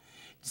God.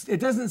 It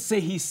doesn't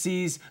say he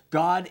sees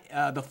God,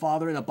 the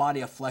Father, in a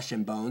body of flesh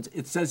and bones.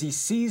 It says he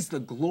sees the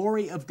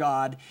glory of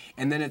God,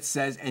 and then it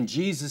says, and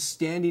Jesus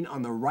standing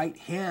on the right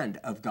hand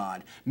of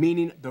God,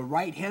 meaning the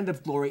right hand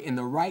of glory and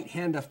the right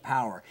hand of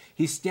power.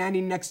 He's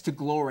standing next to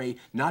glory,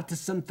 not to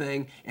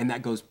something, and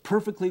that goes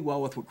perfectly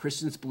well with what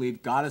Christians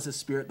believe. God is a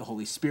spirit, the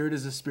Holy Spirit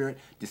is a spirit,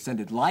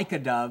 descended like a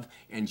dove,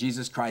 and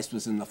Jesus Christ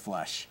was in the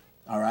flesh.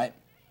 All right?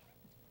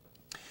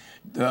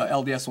 The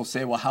LDS will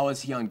say, well, how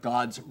is he on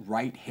God's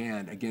right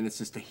hand? Again, it's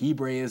just a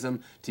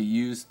Hebraism to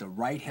use the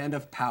right hand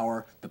of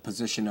power, the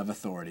position of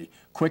authority.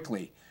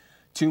 Quickly,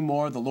 two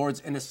more. The Lord's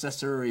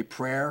intercessory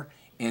prayer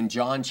in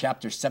John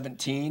chapter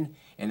 17,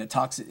 and it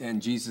talks,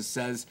 and Jesus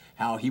says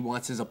how he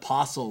wants his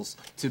apostles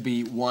to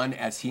be one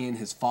as he and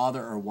his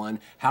Father are one.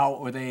 How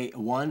are they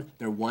one?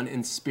 They're one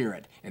in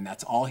spirit, and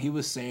that's all he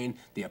was saying.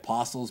 The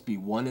apostles be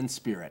one in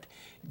spirit.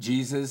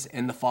 Jesus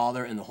and the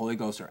Father and the Holy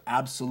Ghost are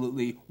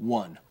absolutely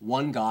one.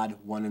 One God,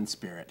 one in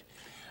spirit.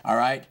 All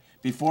right?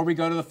 Before we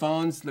go to the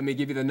phones, let me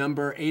give you the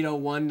number,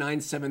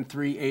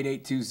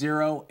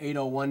 801-973-8820,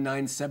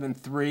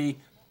 801-973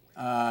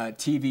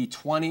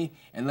 TV20,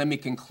 and let me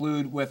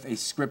conclude with a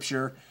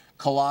scripture.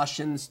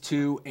 Colossians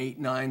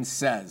 2:8-9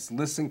 says,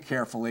 listen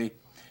carefully,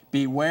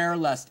 beware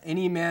lest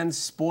any man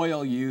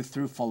spoil you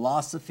through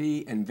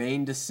philosophy and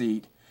vain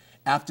deceit,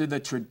 after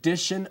the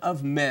tradition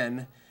of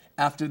men,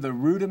 after the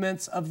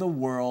rudiments of the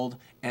world,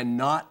 and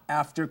not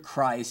after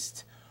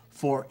Christ,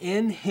 for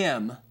in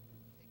him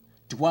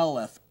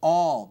dwelleth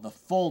all the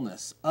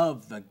fullness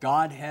of the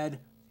Godhead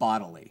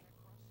bodily.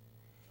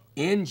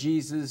 In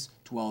Jesus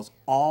dwells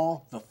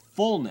all the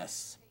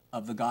fullness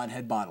of the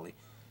Godhead bodily.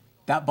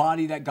 That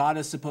body that God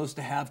is supposed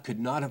to have could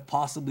not have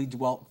possibly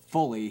dwelt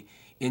fully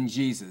in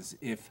Jesus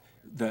if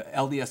the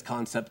LDS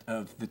concept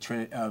of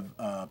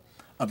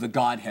the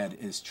Godhead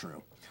is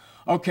true.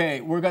 Okay,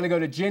 we're going to go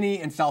to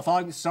Jenny in South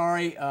Ogden.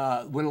 Sorry,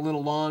 went a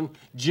little long.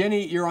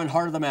 Jenny, you're on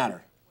Heart of the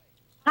Matter.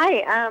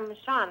 Hi,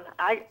 Sean.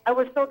 I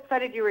was so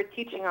excited you were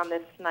teaching on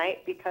this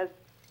tonight because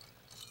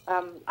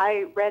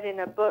I read in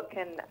a book,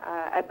 and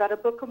I've got a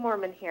Book of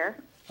Mormon here.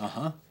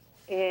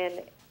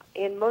 In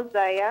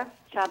Mosiah,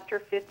 chapter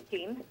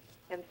 15.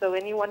 And so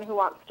anyone who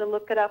wants to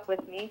look it up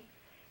with me,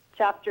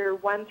 chapter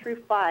 1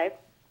 through 5,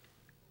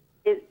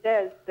 it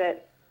says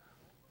that,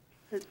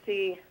 let's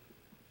see,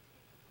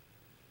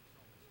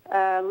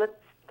 let's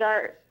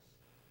start,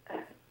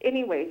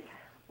 anyways,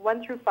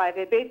 1 through 5.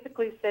 It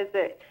basically says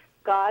that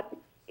God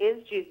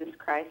is Jesus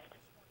Christ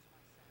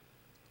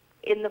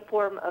in the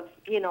form of,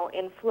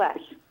 in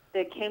flesh,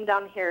 that came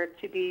down here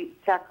to be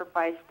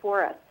sacrificed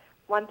for us.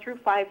 1 through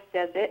 5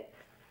 says it.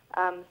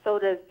 So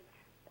does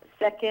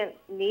 2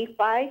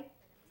 Nephi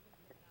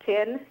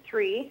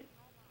 10:3.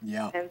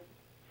 Yeah. And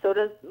so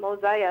does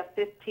Mosiah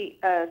 13,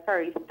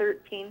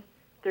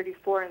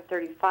 34, and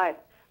 35.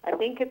 I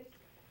think it's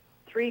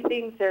three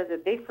things there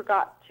that they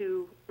forgot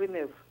to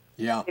remove.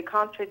 Yeah. They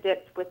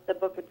contradict with the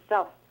book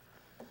itself.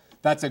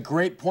 That's a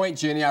great point,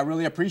 Jenny. I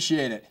really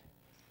appreciate it.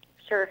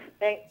 Sure.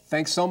 Thanks.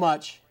 Thanks so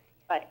much.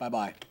 Bye.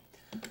 Bye-bye.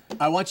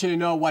 I want you to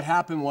know what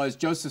happened was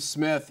Joseph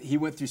Smith, he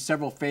went through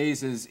several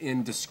phases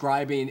in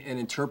describing and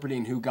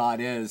interpreting who God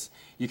is.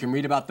 You can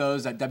read about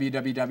those at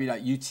www.utlm.org.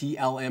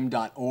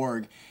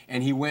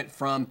 And he went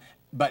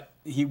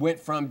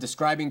from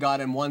describing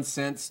God in one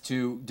sense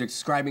to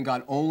describing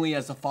God only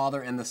as the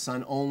Father and the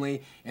Son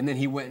only. And then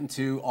he went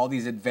into all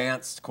these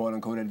advanced, quote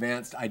unquote,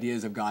 advanced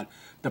ideas of God.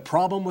 The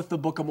problem with the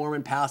Book of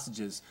Mormon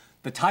passages,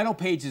 the title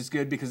page is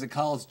good because it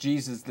calls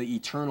Jesus the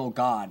eternal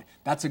God.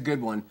 That's a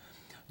good one.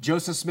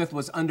 Joseph Smith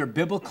was under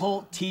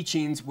biblical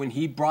teachings when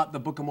he brought the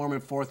Book of Mormon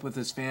forth with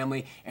his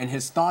family, and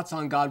his thoughts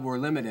on God were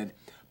limited.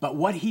 But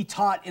what he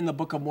taught in the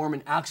Book of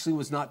Mormon actually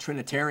was not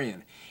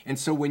Trinitarian. And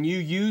so when you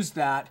use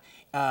that,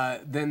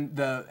 then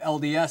the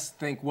LDS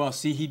think, well,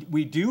 see,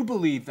 we do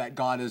believe that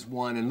God is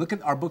one. And look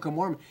at our Book of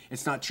Mormon.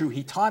 It's not true.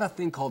 He taught a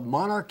thing called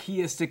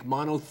monarchiistic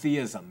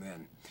monotheism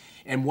then.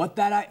 And what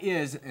that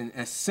is, and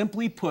as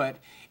simply put,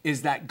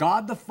 is that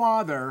God the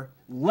Father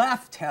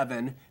left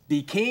heaven,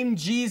 became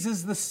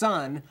Jesus the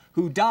Son,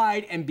 who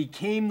died and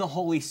became the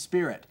Holy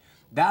Spirit.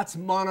 That's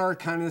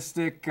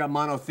monarchistic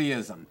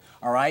monotheism,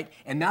 all right?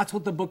 And that's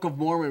what the Book of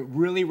Mormon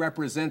really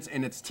represents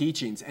in its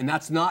teachings, and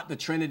that's not the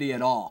Trinity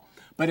at all.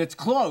 But it's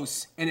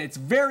close, and it's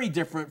very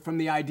different from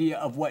the idea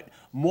of what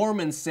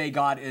Mormons say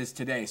God is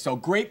today. So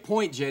great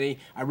point, Jenny.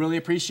 I really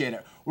appreciate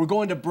it. We're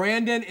going to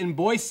Brandon in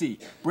Boise.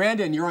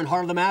 Brandon, you're on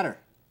Heart of the Matter.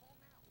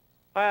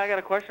 Hi, I got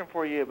a question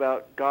for you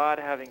about God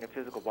having a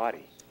physical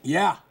body.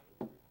 Yeah.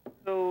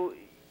 So,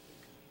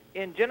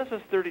 in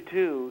Genesis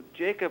 32,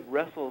 Jacob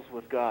wrestles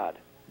with God.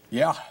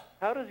 Yeah.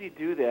 How does he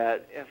do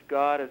that if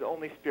God is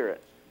only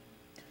spirit?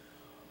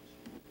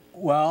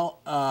 Well,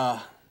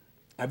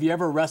 have you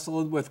ever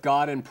wrestled with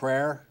God in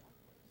prayer?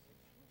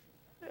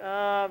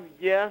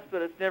 Yes,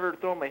 but it's never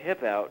thrown my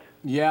hip out.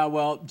 Yeah,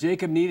 well,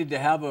 Jacob needed to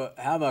have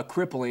a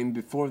crippling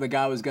before the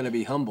guy was going to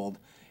be humbled.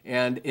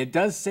 And it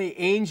does say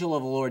angel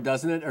of the Lord,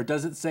 doesn't it? Or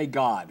does it say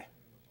God?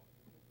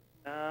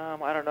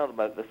 I don't know.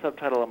 The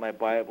subtitle of my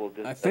Bible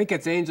just... I think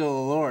it's angel of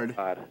the Lord.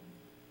 God.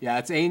 Yeah,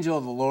 it's angel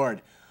of the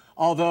Lord.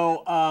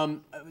 Although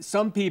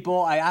some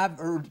people, I have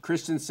heard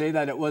Christians say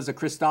that it was a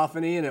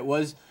Christophany and it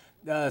was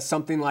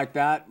something like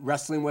that,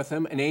 wrestling with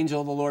him, an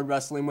angel of the Lord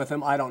wrestling with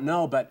him. I don't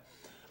know, but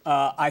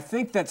I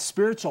think that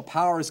spiritual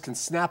powers can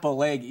snap a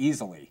leg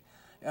easily.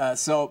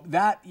 So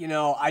that,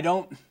 I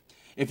don't...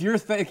 If you're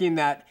thinking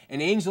that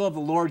an angel of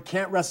the Lord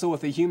can't wrestle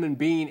with a human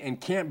being and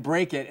can't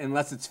break it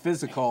unless it's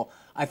physical,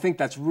 I think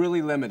that's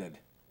really limited.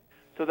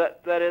 So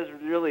that's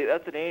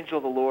an angel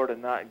of the Lord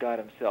and not God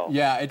himself.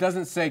 Yeah, it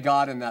doesn't say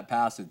God in that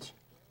passage.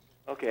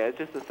 Okay, it's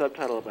just the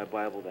subtitle of my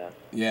Bible then.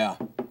 Yeah.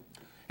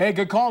 Hey,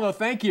 good call though.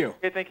 Thank you.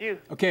 Okay, thank you.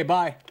 Okay,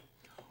 bye.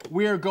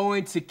 We are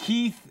going to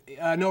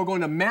we're going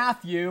to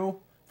Matthew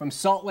from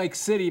Salt Lake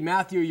City.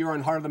 Matthew, you're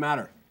on Heart of the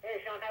Matter.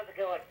 Hey, Sean, how's it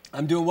going?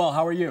 I'm doing well.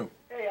 How are you?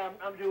 Hey,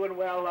 I'm doing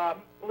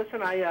well.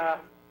 Listen, I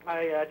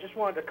just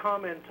wanted to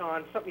comment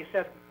on something you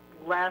said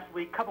last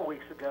week, a couple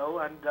weeks ago,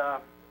 and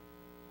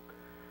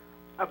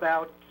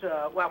about,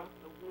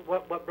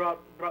 what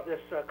brought this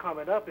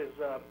comment up is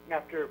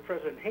after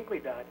President Hinckley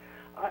died.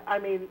 I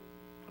mean,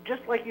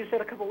 just like you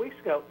said a couple weeks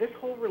ago, this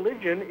whole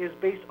religion is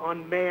based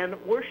on man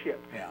worship.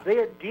 Yeah. They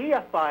are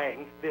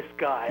deifying this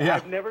guy. Yeah.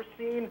 I've never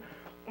seen...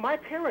 My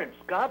parents,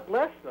 God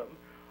bless them,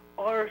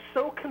 are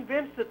so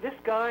convinced that this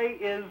guy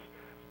is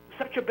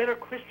such a better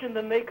Christian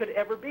than they could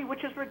ever be,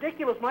 which is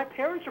ridiculous. My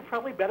parents are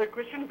probably better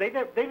Christians. They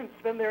didn't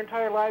spend their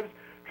entire lives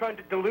trying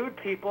to delude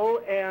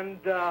people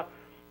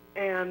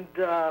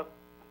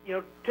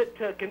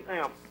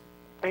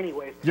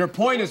anyways. Your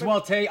point is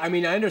well taken. I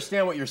mean, I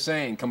understand what you're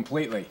saying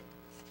completely.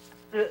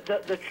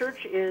 The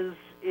church is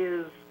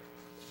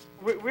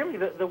really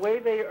the way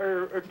they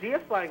are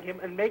deifying him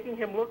and making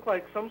him look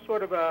like some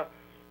sort of a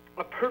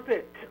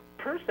perfect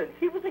person.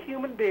 He was a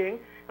human being.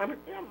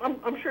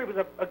 I'm sure he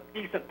was a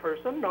decent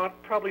person,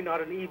 probably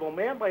not an evil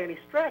man by any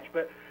stretch,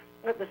 but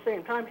at the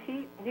same time,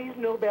 he's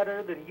no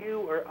better than you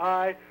or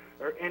I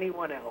or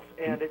anyone else.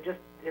 And it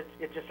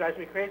just drives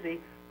me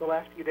crazy the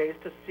last few days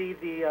to see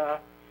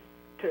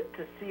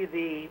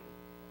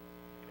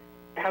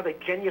how they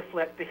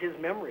genuflect to his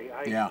memory.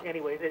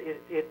 Anyways,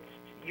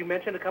 you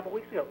mentioned a couple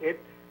weeks ago.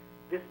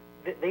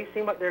 They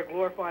seem like they're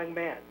glorifying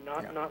man,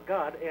 not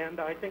God, and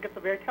I think it's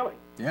a very telling.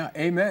 Yeah,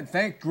 amen.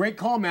 Great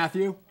call,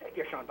 Matthew. Take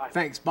care, Sean. Bye.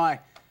 Thanks,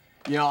 bye.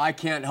 You know, I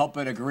can't help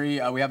but agree.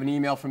 We have an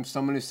email from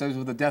someone who says,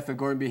 with the death of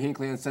Gordon B.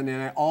 Hinckley on Sunday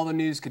night, all the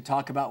news could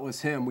talk about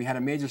was him. We had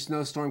a major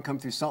snowstorm come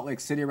through Salt Lake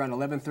City around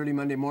 11:30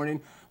 Monday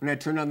morning. When I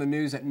turned on the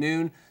news at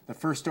noon, the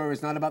first story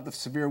was not about the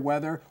severe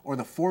weather or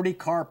the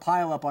 40-car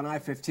pileup on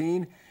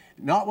I-15.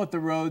 Not what the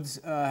roads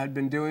had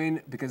been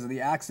doing because of the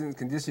accident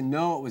condition.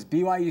 No, it was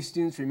BYU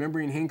students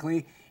remembering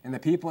Hinckley and the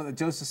people at the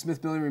Joseph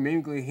Smith Building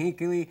remembering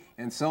Hinckley,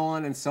 and so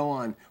on and so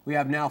on. We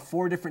have now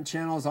 4 different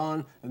channels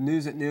on the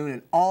news at noon,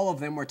 and all of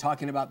them were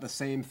talking about the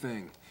same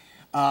thing.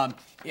 And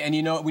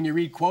you know, when you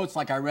read quotes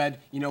like I read,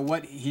 you know,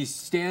 what he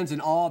stands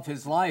in awe of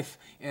his life,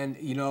 and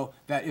you know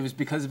that it was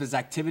because of his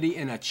activity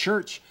in a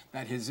church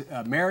that his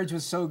marriage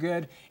was so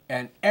good,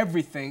 and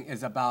everything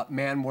is about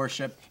man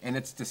worship, and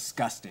it's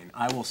disgusting.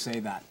 I will say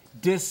that.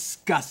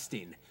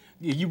 Disgusting.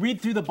 You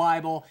read through the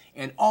Bible,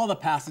 and all the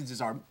passages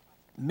are,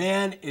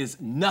 man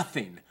is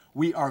nothing.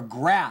 We are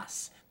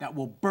grass that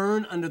will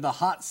burn under the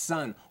hot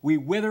sun. We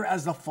wither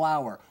as the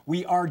flower.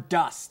 We are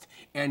dust.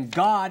 And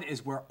God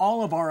is where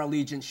all of our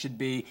allegiance should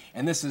be.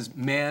 And this is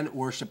man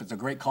worship. It's a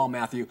great call,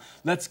 Matthew.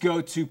 Let's go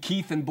to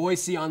Keith in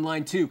Boise on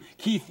line 2.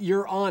 Keith,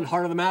 you're on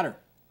Heart of the Matter.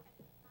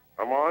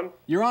 I'm on?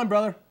 You're on,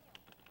 brother.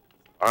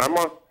 I'm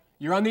on.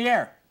 You're on the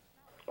air.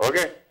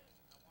 Okay.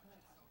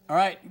 All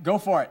right, go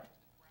for it.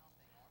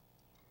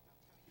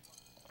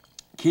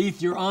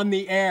 Keith, you're on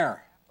the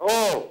air.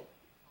 Oh.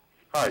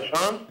 Hi,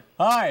 Sean.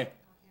 Hi.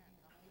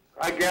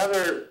 I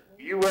gather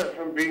you went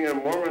from being a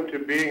Mormon to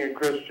being a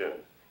Christian.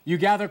 You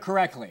gather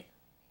correctly.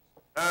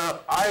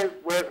 I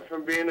went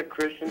from being a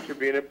Christian to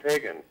being a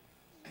pagan.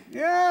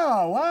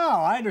 Yeah,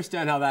 wow. I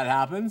understand how that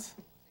happens.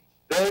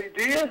 Do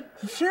you?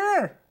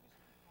 Sure.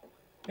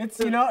 It's,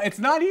 you know, it's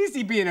not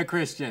easy being a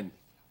Christian.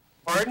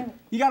 Pardon?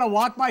 You got to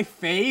walk by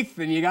faith,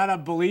 and you got to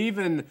believe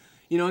in,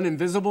 you know, an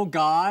invisible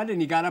God, and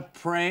you got to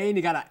pray, and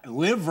you got to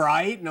live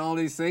right, and all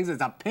these things.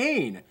 It's a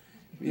pain.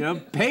 You know,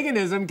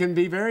 paganism can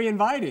be very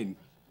inviting.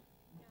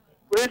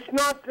 Well, it's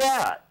not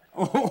that.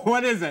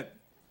 What is it?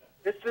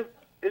 It's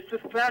the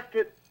fact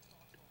that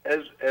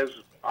as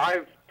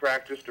I've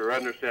practiced or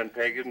understand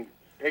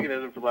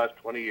paganism for the last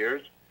 20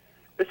 years,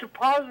 it's a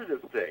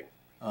positive thing.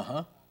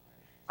 Uh-huh.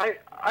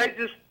 I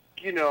just,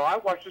 you know, I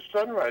watch the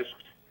sunrise,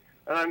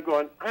 and I'm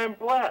going, I am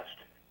blessed.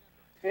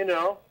 You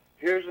know,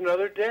 here's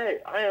another day.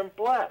 I am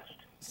blessed.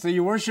 So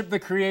you worship the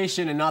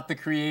creation and not the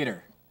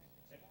creator.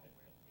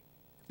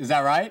 Is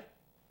that right?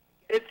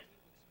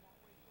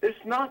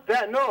 It's not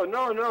that. No.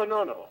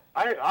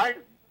 I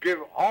give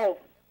all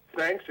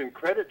thanks and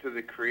credit to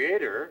the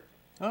Creator.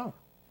 Oh.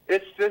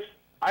 It's just,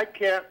 I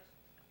can't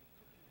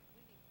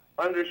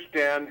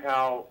understand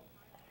how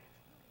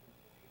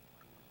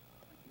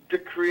the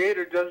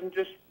Creator doesn't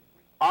just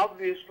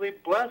obviously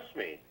bless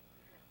me.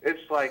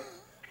 It's like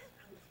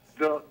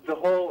the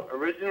whole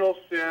original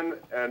sin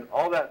and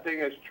all that thing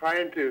is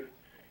trying to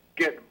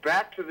get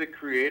back to the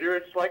Creator.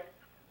 It's like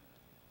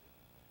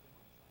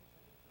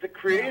the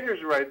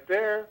Creator's right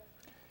there.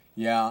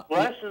 Yeah.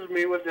 Blesses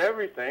me with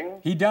everything.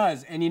 He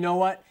does. And you know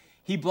what?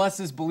 He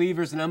blesses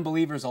believers and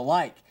unbelievers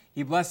alike.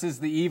 He blesses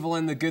the evil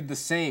and the good the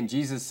same.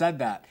 Jesus said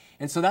that.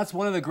 And so that's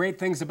one of the great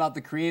things about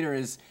the Creator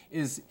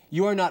is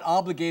you are not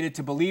obligated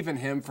to believe in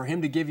Him for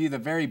Him to give you the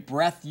very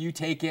breath you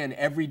take in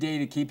every day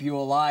to keep you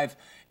alive,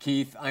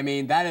 Keith. I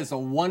mean, that is a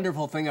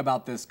wonderful thing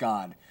about this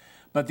God.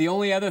 But the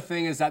only other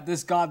thing is that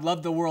this God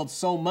loved the world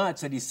so much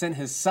that He sent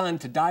His Son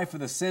to die for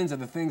the sins of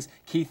the things,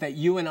 Keith, that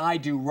you and I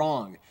do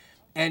wrong.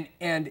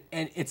 And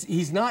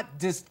he's not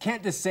just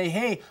can't just say,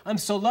 hey, I'm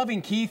so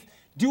loving, Keith.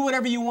 Do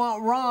whatever you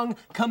want wrong.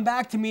 Come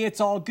back to me.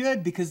 It's all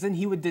good. Because then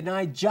he would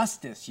deny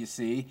justice, you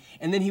see.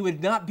 And then he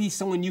would not be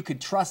someone you could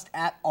trust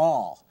at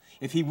all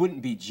if he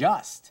wouldn't be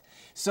just.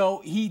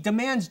 So he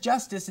demands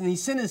justice, and he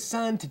sent his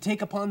son to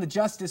take upon the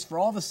justice for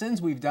all the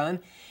sins we've done.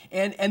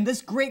 And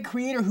this great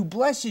creator who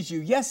blesses you,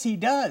 yes, he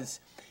does.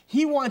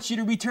 He wants you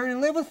to return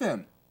and live with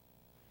him.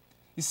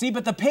 You see,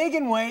 but the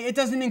pagan way, it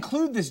doesn't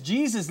include this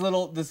Jesus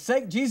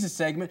Jesus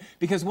segment,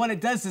 because what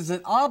it does is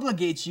it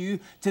obligates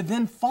you to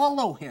then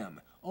follow him.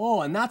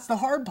 Oh, and that's the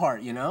hard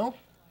part, you know?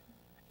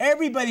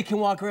 Everybody can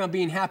walk around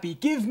being happy.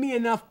 Give me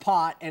enough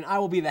pot and I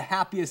will be the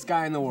happiest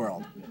guy in the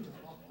world.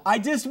 I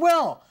just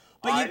will.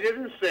 But I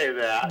didn't say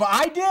that. But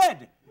I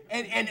did.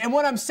 And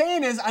what I'm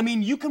saying is, I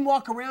mean, you can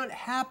walk around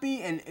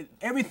happy and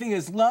everything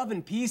is love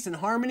and peace and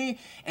harmony,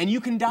 and you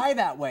can die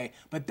that way.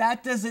 But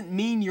that doesn't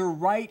mean you're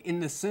right in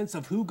the sense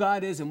of who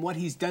God is and what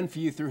he's done for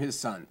you through his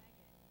son.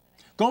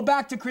 Go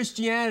back to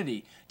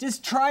Christianity.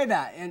 Just try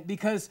that. And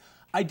because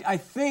I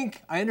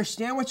think, I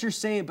understand what you're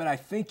saying, but I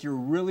think you're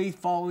really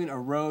following a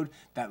road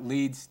that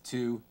leads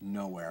to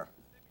nowhere.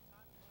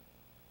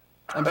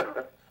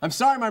 I'm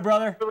sorry, my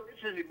brother.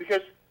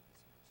 Because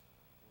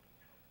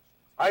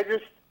I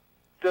just,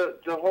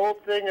 the whole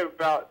thing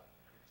about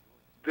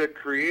the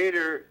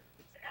Creator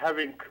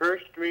having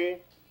cursed me,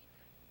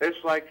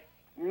 it's like,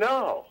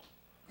 no.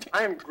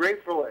 I am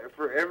grateful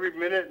for every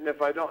minute, and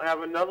if I don't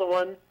have another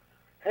one,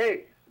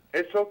 hey,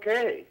 it's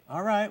okay.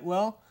 All right,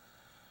 well.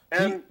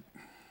 And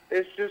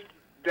it's just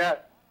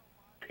that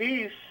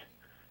peace,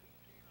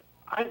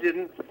 I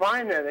didn't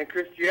find that in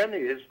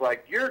Christianity. It's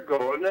like, you're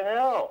going to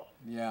hell.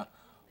 Yeah,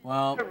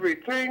 well. Every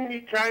time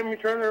you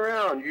turn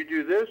around, you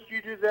do this,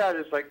 you do that.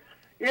 It's like,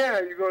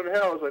 yeah, you're going to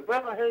hell. It's like,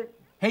 well, hey.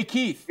 Hey,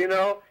 Keith. You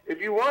know, if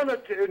you want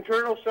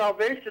eternal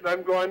salvation,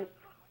 I'm going,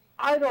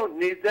 I don't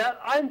need that.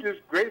 I'm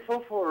just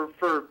grateful for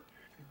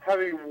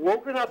having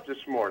woken up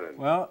this morning.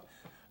 Well,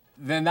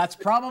 then that's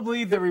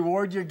probably the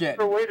reward you're getting. Is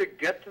there a way to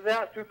get to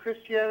that through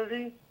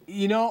Christianity?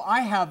 You know, I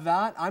have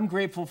that. I'm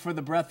grateful for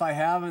the breath I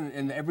have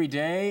and every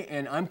day,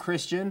 and I'm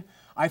Christian.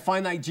 I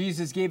find that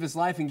Jesus gave his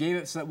life and gave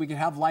it so that we could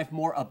have life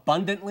more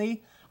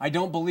abundantly. I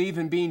don't believe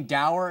in being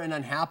dour and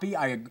unhappy.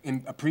 I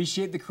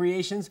appreciate the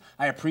creations.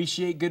 I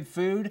appreciate good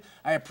food.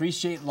 I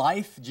appreciate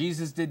life.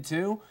 Jesus did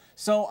too.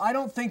 So I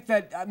don't think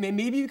that, I mean,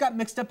 maybe you got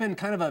mixed up in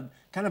kind of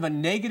a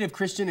negative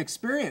Christian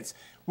experience.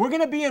 We're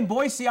going to be in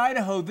Boise,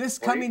 Idaho this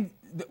coming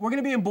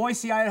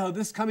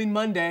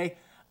Monday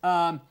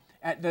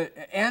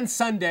and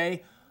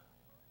Sunday.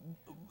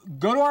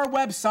 Go to our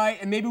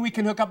website and maybe we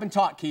can hook up and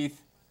talk,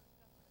 Keith.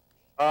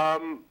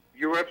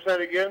 Your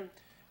website again?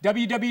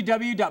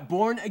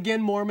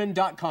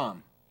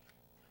 www.bornagainmormon.com.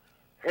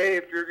 Hey,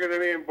 if you're going to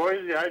be in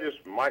Boise, I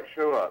just might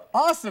show up.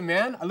 Awesome,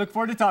 man. I look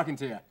forward to talking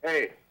to you.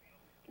 Hey,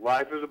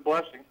 life is a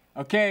blessing.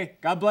 Okay,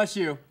 God bless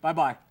you.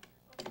 Bye-bye.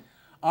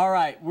 All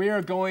right, we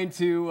are going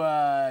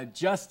to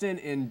Justin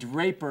in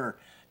Draper.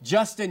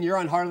 Justin, you're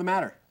on Heart of the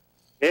Matter.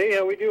 Hey,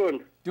 how we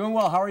doing? Doing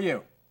well. How are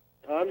you?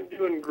 I'm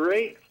doing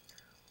great.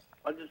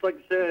 I'd just like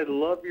to say I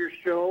love your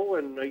show,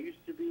 and I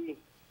used to be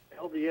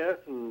LDS,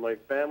 and my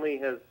family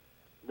has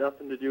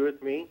nothing to do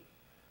with me.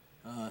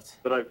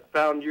 But I've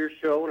found your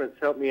show, and it's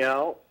helped me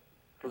out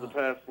for the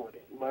past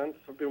 8 months.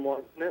 I've been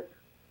wanting it.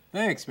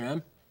 Thanks,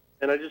 man.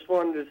 And I just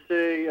wanted to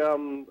say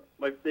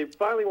they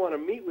finally want to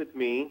meet with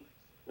me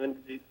and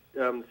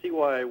see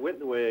why I went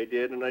the way I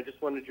did, and I just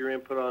wanted your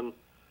input on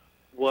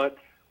what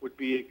would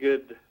be a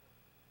good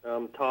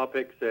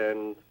topics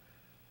and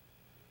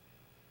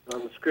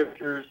the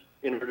scriptures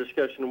in our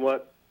discussion,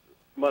 what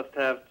must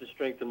have to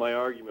strengthen my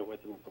argument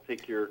with them. I'll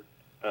take your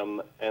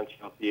answer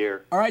off the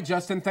air. All right,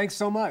 Justin, thanks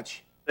so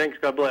much. Thanks.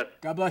 God bless.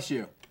 God bless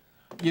you.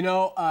 You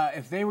know,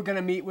 if they were going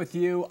to meet with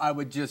you, I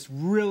would just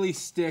really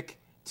stick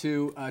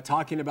to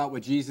talking about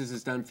what Jesus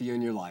has done for you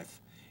in your life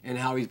and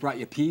how he's brought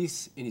you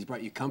peace and he's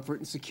brought you comfort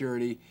and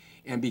security.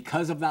 And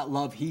because of that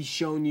love he's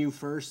shown you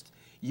first,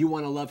 you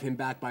want to love him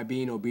back by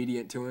being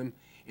obedient to him.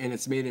 And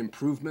it's made an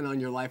improvement on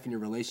your life and your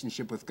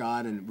relationship with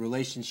God and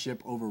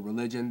relationship over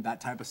religion,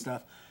 that type of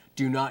stuff.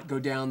 Do not go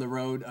down the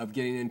road of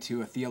getting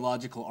into a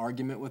theological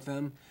argument with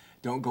them.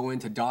 Don't go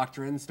into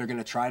doctrines. They're going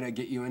to try to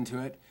get you into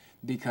it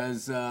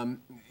because,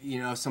 you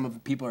know, some of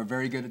the people are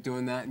very good at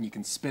doing that, and you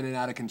can spin it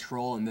out of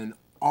control, and then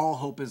all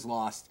hope is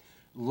lost.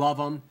 Love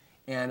them.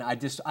 And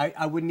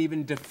I wouldn't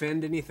even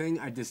defend anything.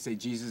 I'd just say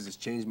Jesus has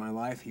changed my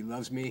life. He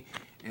loves me,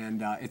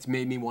 and it's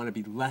made me want to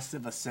be less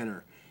of a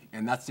sinner.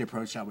 And that's the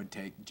approach I would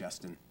take,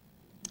 Justin.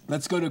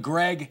 Let's go to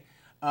Greg.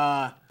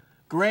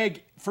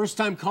 Greg,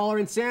 first-time caller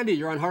in Sandy.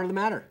 You're on Heart of the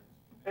Matter.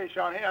 Hey,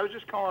 Sean. Hey, I was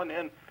just calling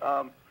in.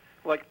 Love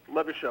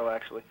your show,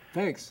 actually.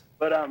 Thanks.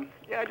 But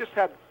yeah,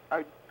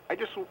 I'm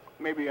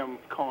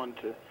calling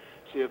to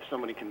see if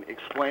somebody can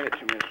explain it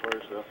to me as far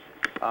as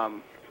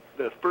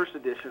the first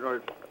edition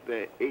or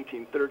the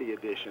 1830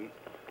 edition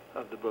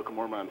of the Book of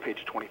Mormon on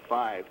page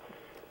 25,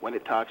 when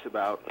it talks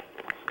about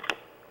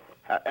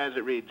as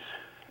it reads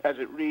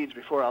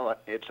before all,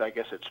 I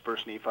guess it's 1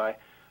 Nephi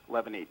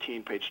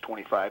 11:18, page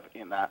 25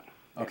 in that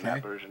in Okay.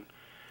 that version.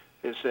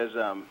 It says,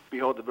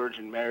 "Behold, the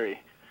Virgin Mary,"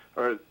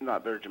 or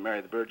not Virgin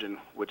Mary, the Virgin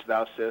which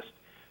thou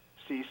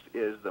seest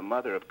is the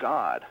mother of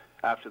God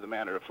after the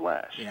manner of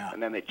flesh. Yeah.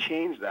 And then they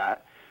change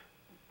that,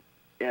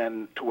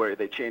 and to where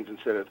they change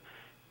instead of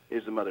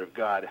is the mother of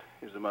God,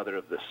 is the mother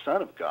of the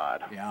Son of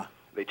God. Yeah.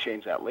 They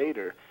change that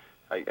later,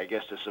 I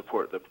guess, to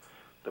support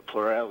the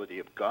plurality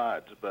of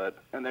gods.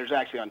 And there's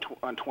actually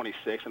on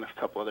 26 and a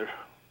couple other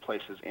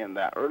places in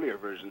that earlier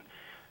version.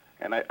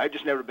 And I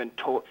just never been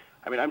told.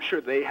 I mean, I'm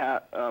sure they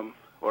have,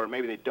 or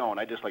maybe they don't.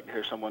 I just like to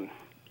hear someone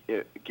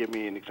give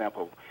me an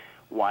example of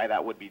why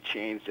that would be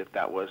changed if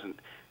that wasn't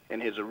in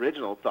his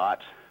original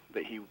thoughts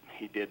that he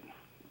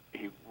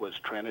was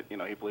Trinity. You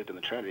know, he believed in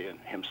the Trinity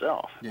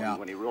himself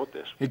when he wrote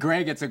this. Hey,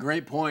 Greg, it's a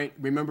great point.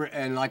 Remember,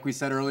 and like we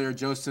said earlier,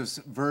 Joseph's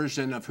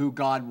version of who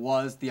God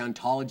was, the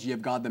ontology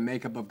of God, the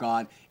makeup of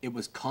God, it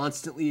was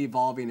constantly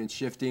evolving and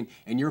shifting.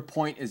 And your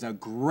point is a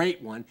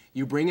great one.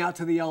 You bring out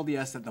to the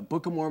LDS that the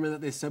Book of Mormon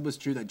that they said was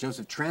true, that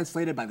Joseph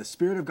translated by the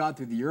Spirit of God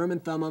through the Urim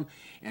and Thummim,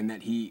 and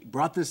that he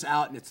brought this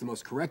out, and it's the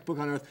most correct book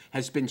on earth,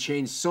 has been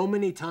changed so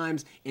many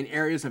times in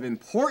areas of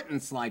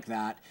importance like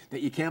that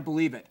you can't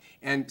believe it.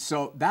 And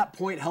so that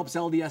point helps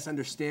LDS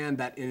understand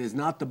that it is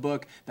not the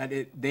book that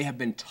they have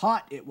been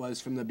taught it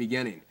was from the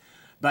beginning.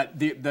 But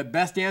the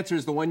best answer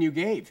is the one you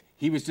gave.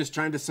 He was just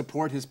trying to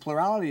support his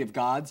plurality of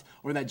gods,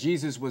 or that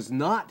Jesus was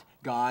not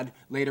God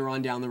later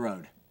on down the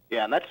road.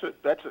 Yeah, and that's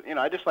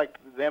I just like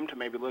them to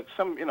maybe look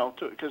some,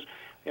 because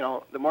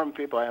the Mormon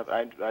people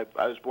I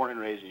was born and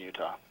raised in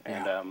Utah,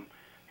 and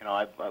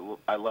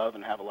I love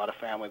and have a lot of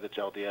family that's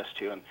LDS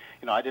too, and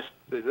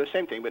the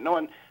same thing. But no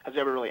one has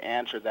ever really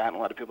answered that, and a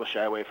lot of people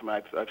shy away from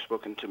it. I've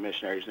spoken to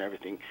missionaries and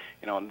everything,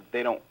 and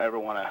they don't ever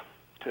want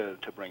to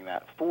bring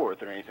that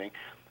forth or anything.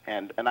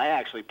 And I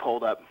actually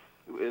pulled up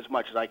as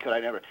much as I could. I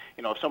never,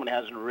 if someone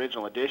has an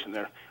original edition,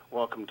 they're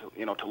welcome to,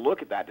 to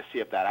look at that to see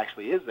if that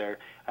actually is there.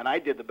 And I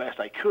did the best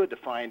I could to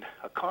find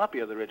a copy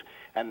of the original,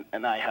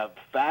 and I have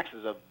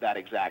faxes of that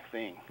exact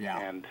thing. Yeah,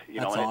 and that's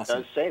and awesome.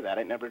 it does say that.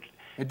 It does.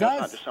 It's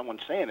not just someone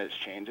saying it's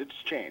changed. It's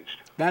changed.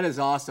 That is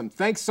awesome.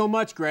 Thanks so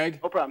much, Greg.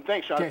 No problem.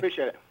 Thanks, Sean. Okay.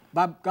 Appreciate it.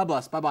 Bye. God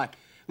bless. Bye-bye.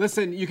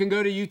 Listen, you can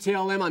go to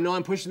UTLM. I know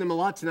I'm pushing them a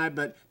lot tonight,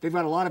 but they've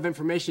got a lot of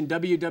information,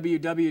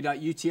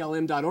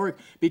 www.utlm.org,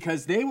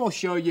 because they will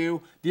show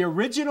you the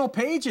original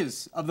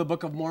pages of the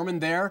Book of Mormon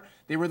there.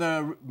 They were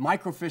the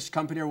microfiche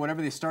company or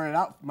whatever they started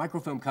out,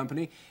 microfilm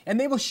company, and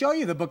they will show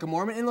you the Book of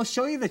Mormon, and they'll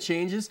show you the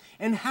changes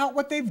and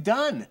what they've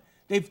done.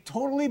 They've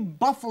totally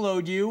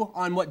buffaloed you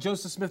on what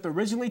Joseph Smith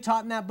originally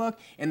taught in that book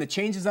and the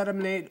changes that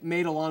have been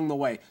made along the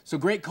way. So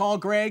great call,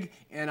 Greg,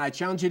 and I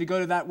challenge you to go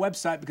to that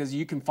website because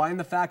you can find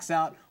the facts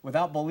out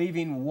without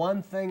believing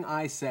one thing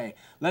I say.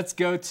 Let's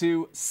go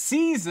to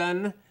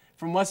Season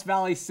from West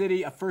Valley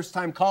City, a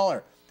first-time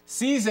caller.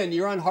 Season,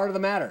 you're on Heart of the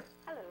Matter.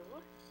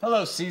 Hello.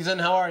 Hello, Season.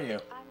 How are you?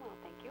 I'm well,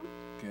 thank you.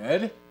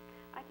 Good.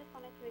 I just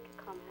wanted to make a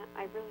comment.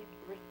 I really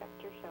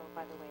respect your show,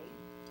 by the way.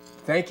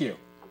 Thank you.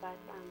 But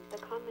the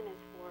comment is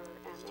for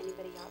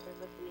anybody out there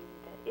listening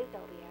that is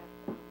LDS.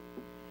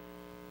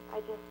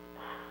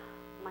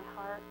 My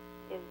heart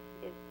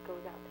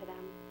goes out to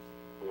them.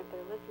 And if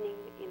they're listening,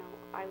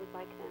 I would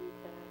like them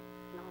to,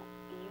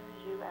 use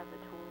you as a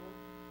tool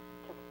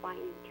to find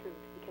the truth.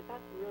 Because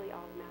that's really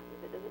all that matters.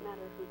 It doesn't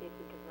matter who they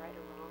think is right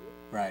or wrong.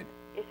 Right.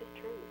 It's just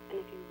truth.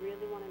 And if you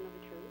really want to know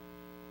the truth,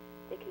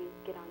 they can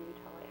get on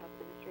Utah Lighthouse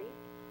Ministries.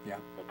 Yeah.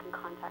 They can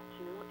contact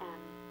you,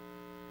 and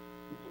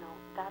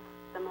that's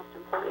the most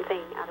important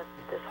thing out of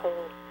this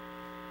whole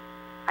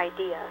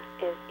idea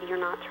is you're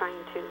not trying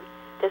to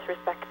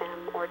disrespect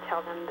them or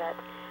tell them that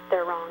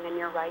they're wrong and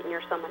you're right and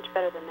you're so much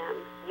better than them.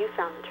 You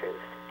found the truth,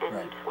 and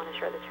you just want to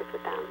share the truth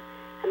with them,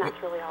 and that's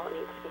really all it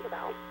needs to be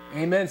about.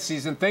 Amen,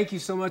 Season. Thank you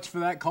so much for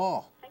that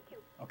call. Thank you.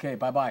 Okay,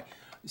 bye-bye.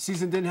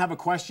 Season didn't have a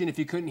question. If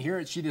you couldn't hear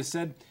it, she just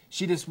said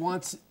she just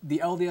wants the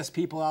LDS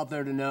people out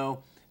there to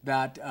know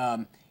that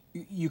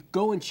you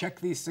go and check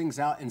these things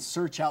out and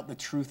search out the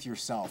truth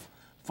yourself.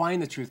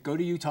 Find the truth. Go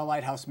to Utah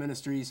Lighthouse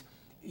Ministries.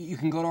 You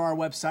can go to our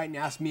website and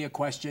ask me a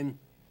question.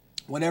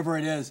 Whatever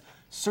it is,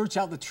 search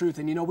out the truth.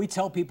 And we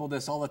tell people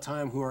this all the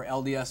time who are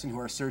LDS and who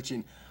are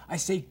searching. I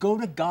say, go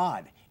to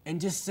God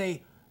and just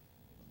say,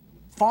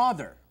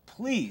 Father,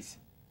 please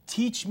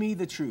teach me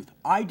the truth.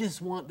 I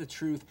just want the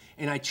truth,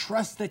 and I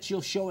trust that you'll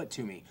show it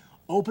to me.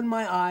 Open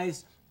my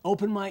eyes,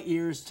 open my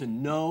ears to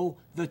know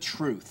the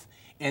truth,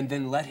 and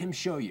then let him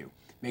show you.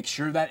 Make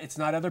sure that it's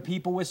not other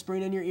people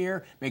whispering in your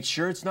ear. Make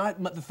sure it's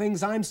not the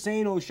things I'm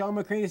saying. Oh, Sean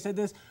McCraney said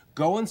this.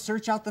 Go and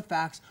search out the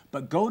facts,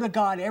 but go to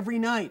God every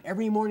night,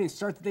 every morning,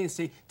 start the day and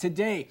say,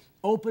 today,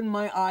 open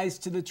my eyes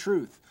to the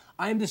truth.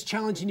 I am just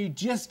challenging you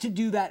just to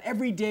do that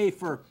every day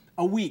for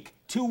a week,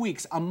 2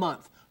 weeks, a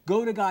month.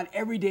 Go to God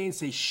every day and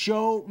say,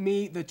 show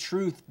me the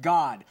truth,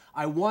 God.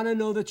 I want to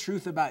know the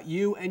truth about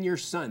you and your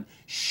son.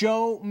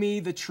 Show me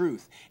the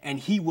truth, and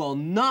he will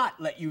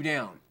not let you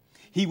down.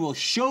 He will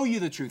show you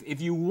the truth.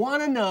 If you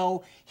want to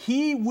know,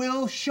 he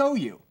will show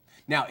you.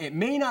 Now, it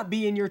may not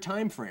be in your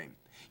time frame.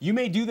 You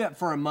may do that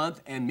for a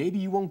month, and maybe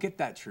you won't get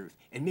that truth.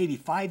 And maybe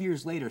 5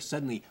 years later,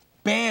 suddenly,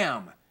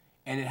 bam,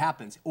 And it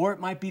happens. Or it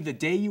might be the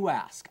day you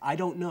ask. I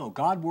don't know.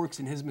 God works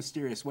in his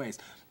mysterious ways.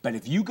 But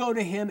if you go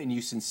to him and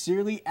you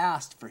sincerely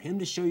ask for him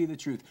to show you the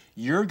truth,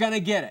 you're going to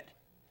get it.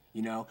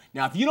 You know?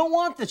 Now, if you don't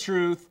want the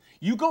truth,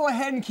 you go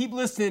ahead and keep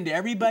listening to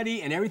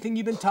everybody and everything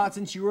you've been taught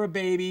since you were a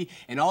baby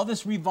and all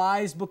this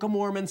revised Book of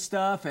Mormon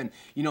stuff and,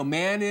 you know,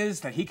 man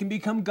is that he can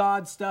become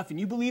God stuff and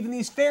you believe in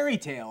these fairy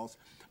tales.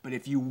 But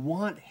if you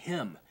want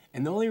him,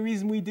 and the only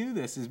reason we do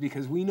this is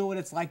because we know what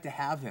it's like to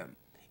have him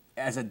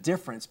as a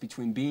difference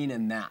between being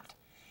and that.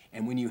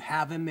 And when you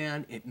have him,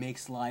 man, it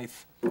makes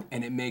life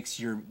and it makes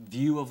your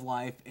view of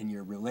life and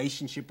your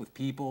relationship with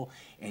people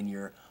and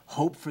your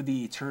hope for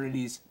the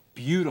eternities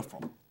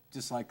beautiful.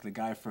 Just like the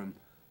guy from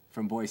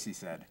Boise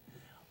said,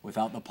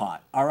 without the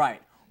pot. All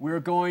right, we're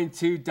going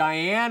to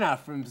Diana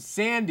from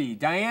Sandy.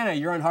 Diana,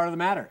 you're on Heart of the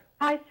Matter.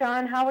 Hi,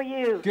 Sean. How are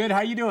you? Good. How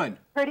you doing?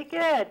 Pretty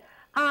good.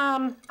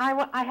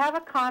 I have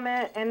a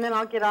comment, and then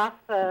I'll get off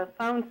the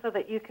phone so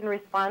that you can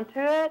respond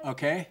to it.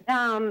 Okay.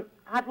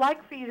 I'd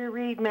like for you to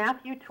read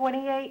Matthew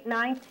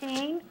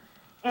 28:19,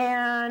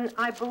 and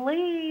I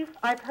believe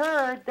I've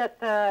heard that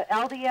the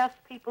LDS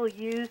people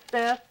use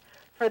this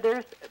for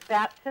their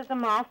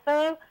baptism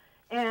also,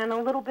 and a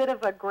little bit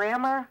of a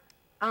grammar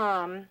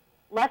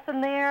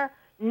lesson there.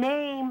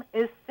 Name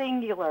is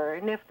singular,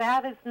 and if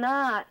that is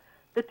not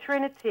the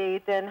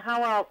Trinity, then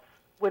how else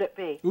would it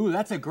be? Ooh,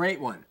 that's a great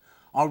one.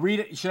 I'll read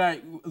it. Should I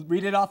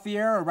read it off the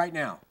air or right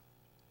now?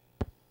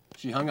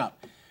 She hung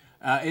up.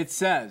 It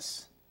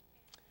says,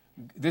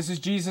 this is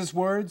Jesus'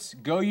 words,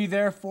 "Go ye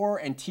therefore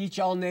and teach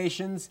all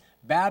nations,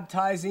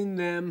 baptizing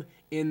them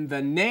in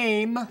the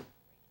name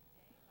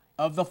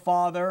of the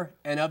Father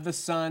and of the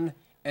Son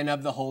and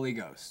of the Holy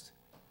Ghost."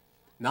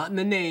 Not in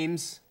the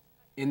names,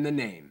 in the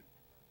name.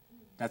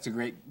 That's a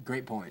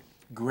great point.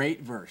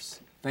 Great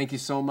verse. Thank you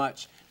so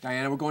much,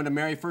 Diana. We're going to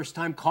Mary,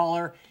 first-time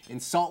caller in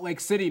Salt Lake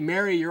City.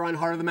 Mary, you're on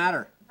Heart of the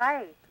Matter.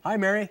 Hi. Hi,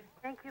 Mary.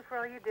 Thank you for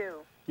all you do.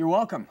 You're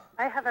welcome.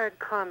 I have a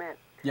comment.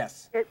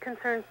 Yes. It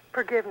concerns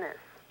forgiveness.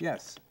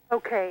 Yes.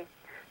 Okay.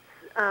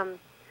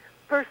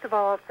 First of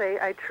all, I'll say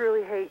I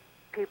truly hate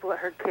people that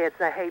hurt kids.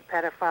 I hate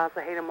pedophiles.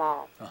 I hate them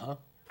all. Uh-huh.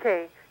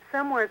 Okay.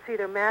 Somewhere it's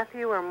either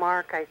Matthew or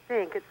Mark, I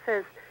think. It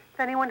says, if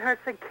anyone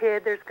hurts a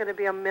kid, there's going to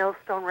be a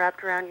millstone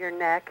wrapped around your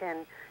neck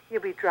and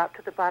you'll be dropped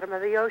to the bottom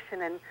of the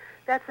ocean. And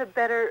that's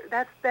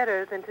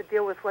better than to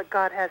deal with what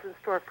God has in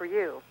store for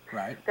you.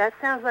 Right. That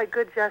sounds like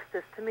good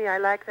justice to me. I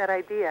like that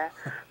idea.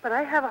 But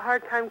I have a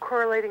hard time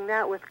correlating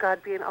that with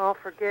God being all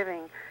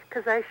forgiving,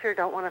 because I sure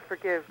don't want to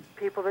forgive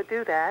people that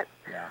do that.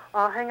 Yeah.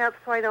 I'll hang up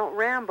so I don't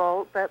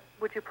ramble, but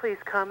would you please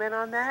comment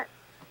on that?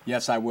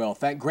 Yes, I will.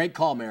 Great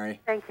call,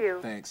 Mary. Thank you.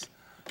 Thanks.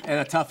 And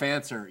a tough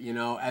answer. You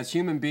know, as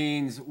human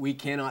beings, we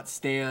cannot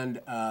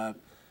stand,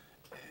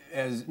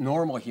 as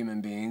normal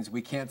human beings,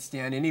 we can't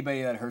stand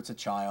anybody that hurts a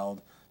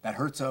child, that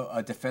hurts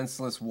a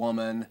defenseless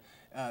woman,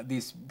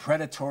 these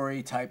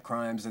predatory type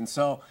crimes. And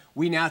so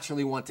we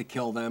naturally want to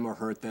kill them or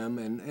hurt them,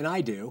 and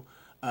I do.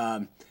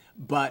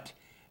 But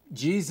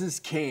Jesus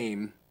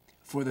came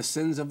for the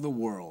sins of the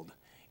world,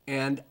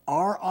 and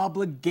our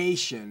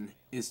obligation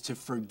is to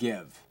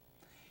forgive.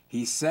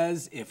 He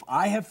says, if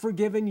I have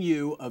forgiven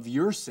you of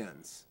your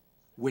sins,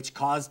 which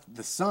caused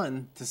the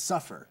Son to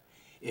suffer,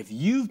 if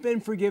you've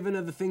been forgiven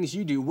of the things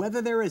you do,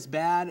 whether they're as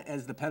bad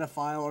as the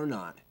pedophile or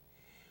not,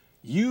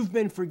 you've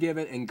been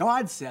forgiven, and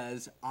God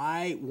says,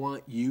 I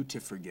want you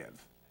to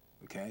forgive,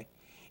 okay?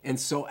 And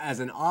so as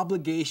an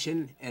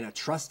obligation and a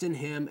trust in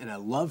him and a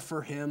love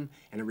for him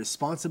and a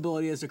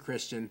responsibility as a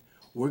Christian,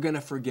 we're going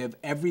to forgive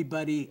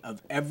everybody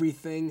of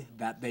everything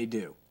that they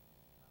do.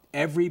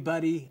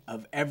 Everybody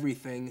of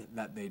everything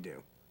that they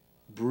do.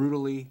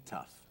 Brutally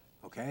tough,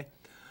 okay?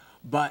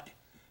 But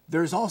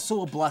there's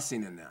also a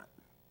blessing in that.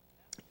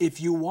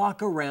 If you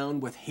walk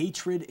around with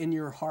hatred in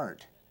your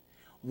heart,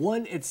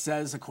 one, it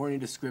says, according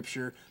to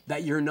Scripture,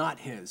 that you're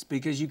not his,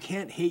 because you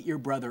can't hate your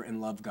brother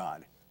and love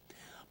God.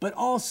 But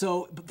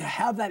also, to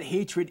have that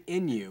hatred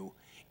in you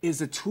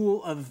is a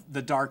tool of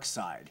the dark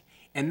side.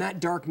 And that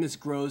darkness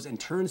grows and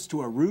turns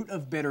to a root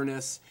of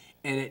bitterness,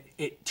 and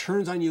it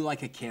turns on you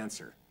like a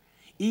cancer.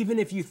 Even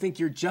if you think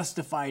you're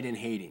justified in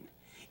hating,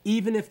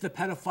 even if the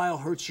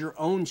pedophile hurts your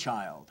own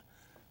child,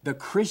 the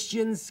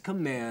Christian's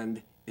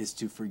command is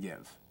to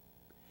forgive.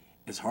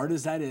 As hard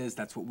as that is,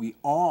 that's what we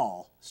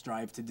all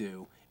strive to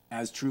do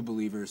as true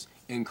believers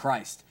in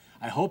Christ.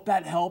 I hope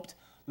that helped.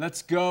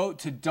 Let's go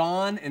to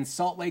Don in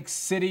Salt Lake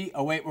City.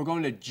 Oh, wait, we're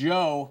going to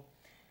Joe.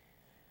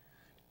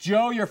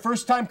 Joe, your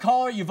first-time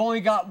caller. You've only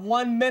got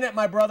 1 minute,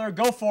 my brother.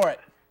 Go for it.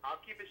 I'll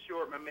keep it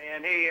short, my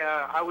man. Hey,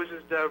 I was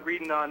just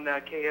reading on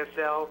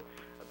KSL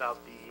about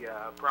the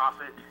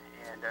prophet,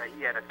 and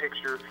he had a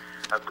picture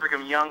of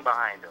Brigham Young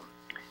behind him.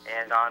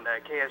 And on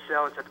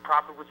KSL, it said the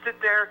prophet would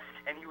sit there,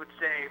 and he would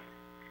say,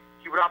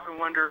 he would often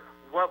wonder,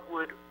 what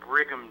would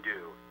Brigham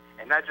do?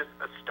 And that just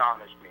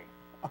astonished me.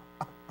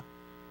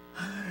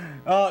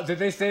 Oh, did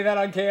they say that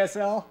on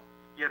KSL?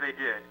 Yeah, they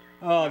did.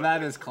 Oh,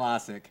 that is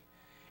classic.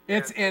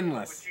 It's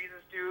endless. What would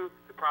Jesus do?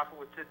 The prophet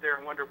would sit there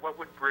and wonder, what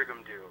would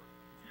Brigham do?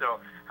 So,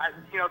 that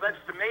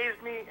just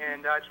amazed me,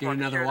 and I just Get wanted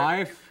to another share that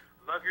with wife?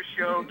 Love your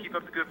show. Keep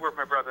up the good work,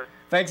 my brother.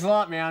 Thanks a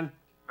lot, man.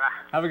 Bye.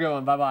 Have a good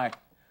one. Bye-bye.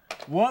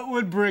 What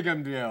would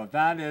Brigham do?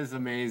 That is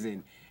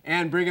amazing.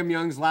 And Brigham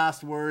Young's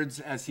last words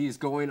as he's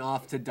going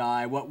off to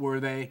die, what were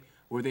they?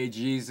 Were they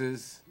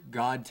Jesus?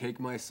 God, take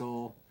my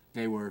soul?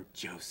 They were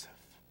Joseph.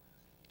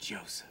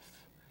 Joseph.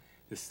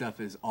 This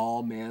stuff is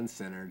all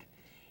man-centered,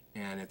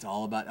 and it's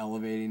all about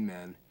elevating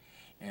men.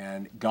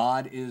 And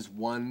God is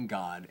one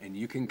God, and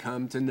you can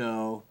come to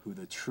know who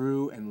the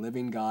true and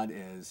living God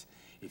is.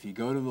 If you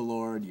go to the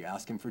Lord, you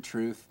ask him for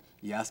truth,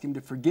 you ask him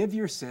to forgive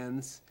your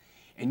sins,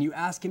 and you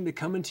ask him to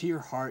come into your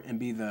heart and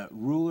be the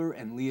ruler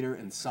and leader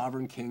and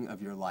sovereign king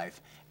of your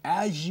life.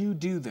 As you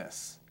do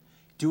this,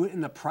 do it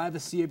in the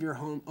privacy of your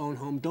own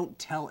home. Don't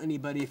tell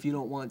anybody if you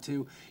don't want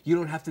to. You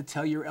don't have to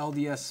tell your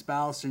LDS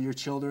spouse or your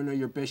children or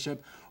your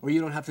bishop, or you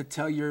don't have to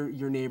tell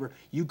your neighbor.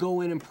 You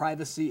go in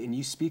privacy and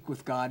you speak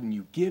with God and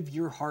you give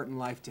your heart and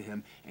life to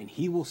him, and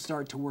he will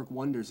start to work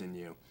wonders in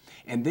you.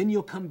 And then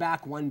you'll come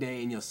back one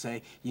day and you'll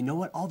say, you know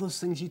what? All those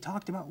things you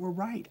talked about were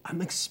right.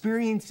 I'm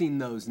experiencing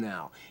those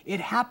now.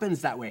 It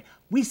happens that way.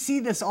 We see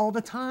this all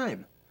the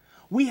time.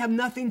 We have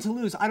nothing to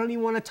lose. I don't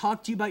even want to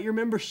talk to you about your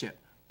membership.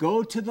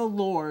 Go to the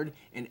Lord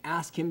and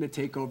ask him to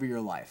take over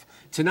your life.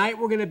 Tonight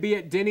we're going to be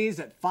at Denny's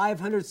at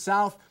 500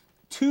 South,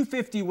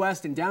 250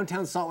 West in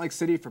downtown Salt Lake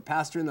City for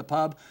Pastor in the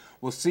Pub.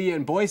 We'll see you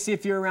in Boise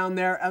if you're around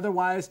there.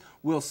 Otherwise,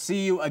 we'll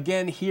see you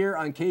again here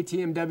on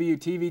KTMW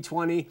TV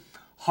 20.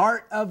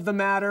 Heart of the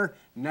Matter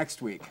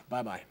next week.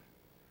 Bye-bye.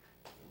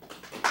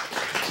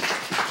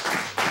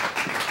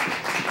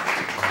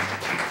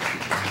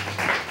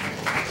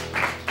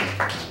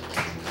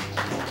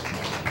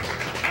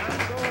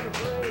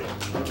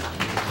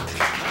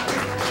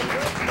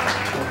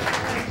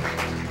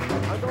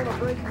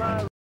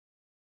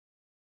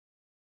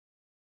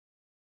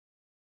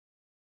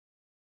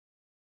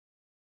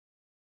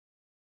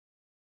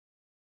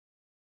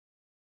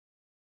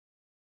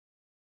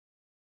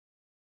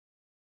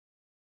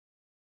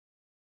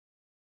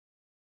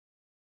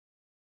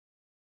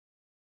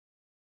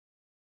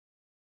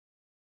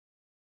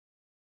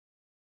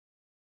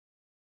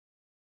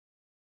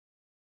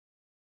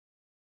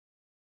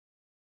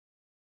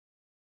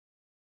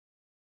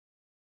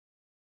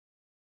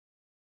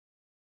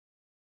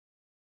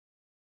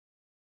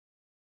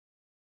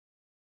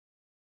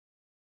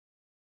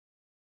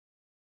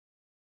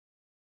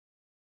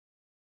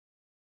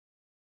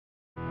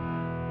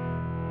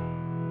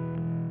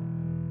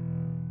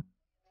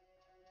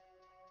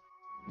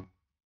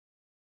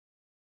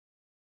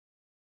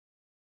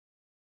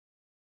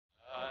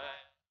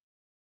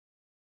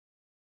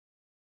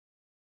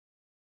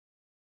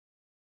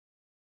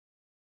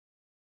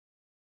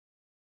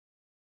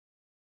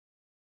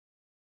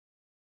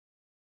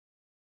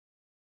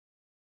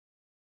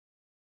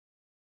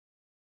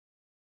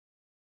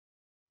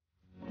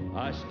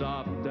 I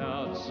stopped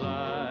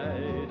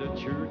outside a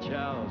church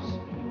house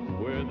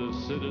where the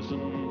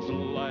citizens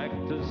like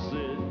to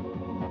sit.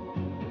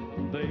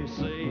 They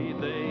say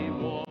they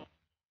want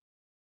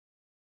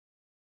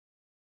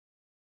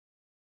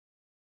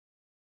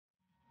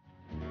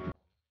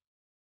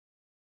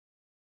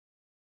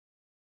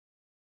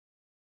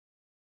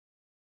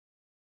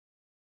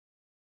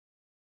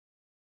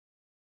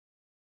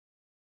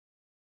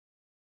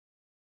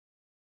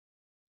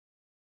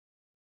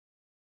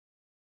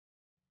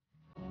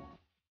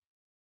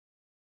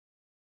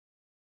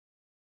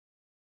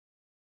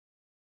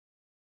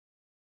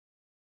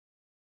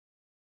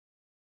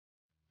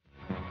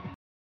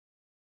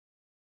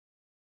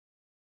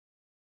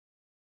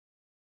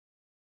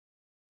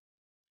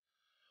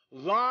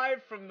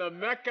Live from the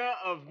Mecca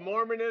of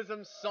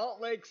Mormonism,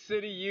 Salt Lake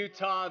City,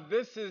 Utah,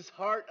 this is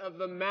Heart of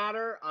the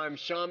Matter. I'm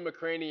Sean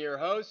McCraney, your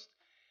host.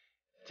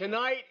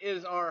 Tonight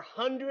is our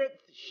 100th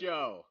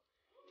show.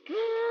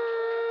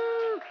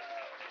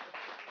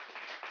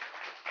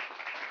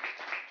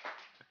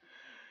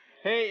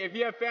 Hey, if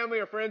you have family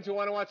or friends who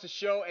want to watch the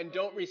show and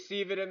don't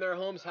receive it in their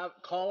homes,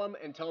 call them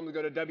and tell them to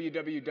go to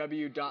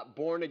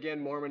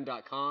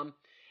www.bornagainmormon.com.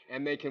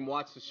 And they can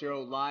watch the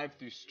show live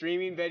through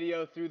streaming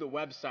video through the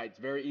website. It's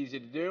very easy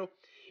to do.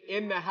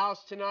 In the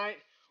house tonight,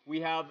 we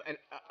have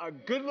a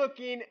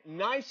good-looking,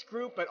 nice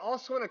group, but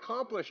also an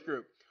accomplished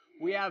group.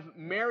 We have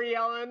Mary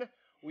Ellen,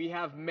 we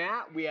have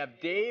Matt, we have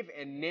Dave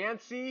and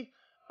Nancy,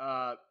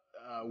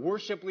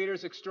 worship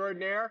leaders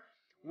extraordinaire.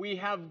 We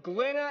have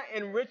Glenna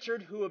and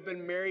Richard, who have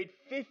been married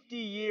 50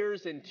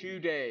 years and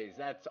 2 days.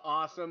 That's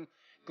awesome.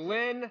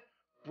 Glenn,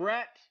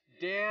 Brett,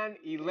 Dan,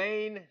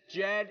 Elaine,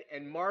 Jed,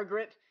 and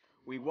Margaret.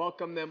 We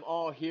welcome them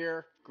all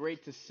here.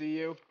 Great to see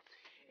you.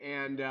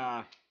 And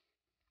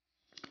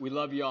we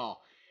love y'all.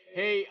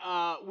 Hey,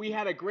 we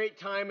had a great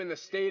time in the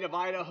state of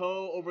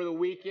Idaho over the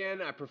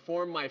weekend. I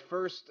performed my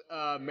first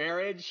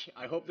marriage.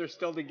 I hope they're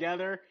still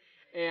together.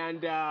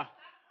 And we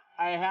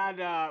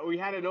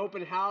had an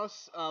open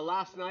house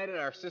last night at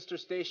our sister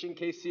station,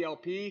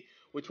 KCLP,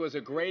 which was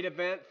a great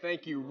event.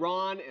 Thank you,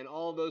 Ron, and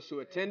all those who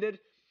attended.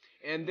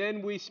 And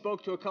then we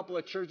spoke to a couple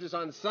of churches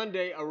on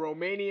Sunday. A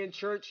Romanian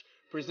church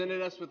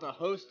presented us with a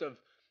host of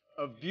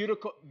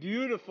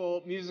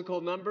beautiful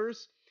musical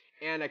numbers.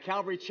 And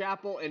Calvary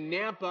Chapel in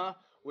Nampa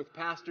with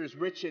Pastors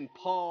Rich and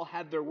Paul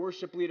had their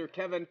worship leader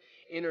Kevin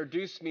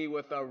introduce me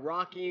with a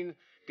rocking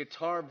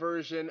guitar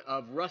version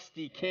of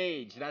Rusty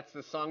Cage. That's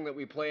the song that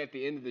we play at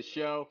the end of the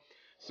show.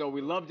 So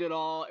we loved it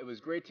all. It was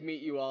great to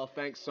meet you all.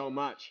 Thanks so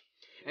much.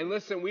 And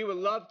listen, we would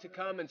love to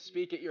come and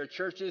speak at your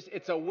churches.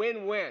 It's a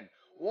win-win.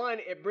 One,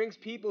 it brings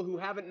people who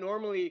haven't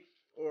normally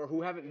or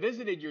who haven't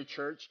visited your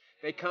church.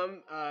 They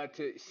come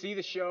to see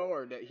the show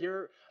or to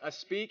hear us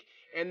speak.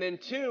 And then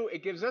two,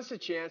 it gives us a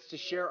chance to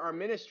share our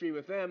ministry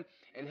with them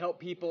and help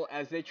people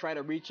as they try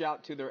to reach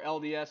out to their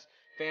LDS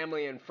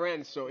family and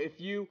friends. So if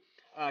you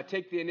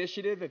take the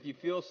initiative, if you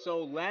feel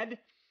so led,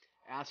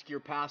 ask your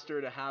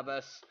pastor to have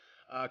us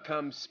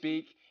come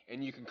speak,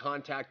 and you can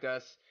contact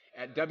us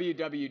at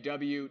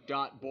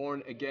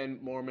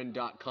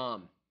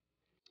www.bornagainmormon.com.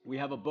 We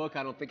have a book.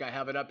 I don't think I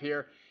have it up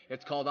here.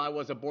 It's called I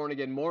Was a Born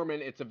Again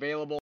Mormon. It's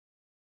available.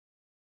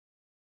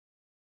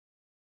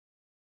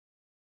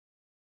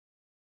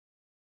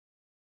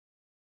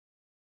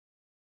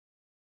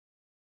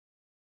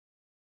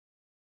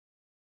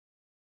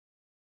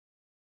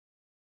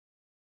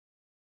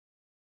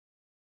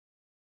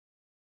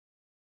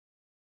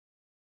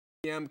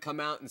 Come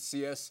out and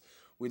see us.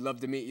 We'd love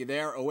to meet you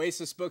there.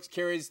 Oasis Books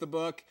carries the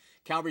book.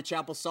 Calvary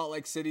Chapel, Salt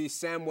Lake City.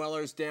 Sam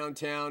Weller's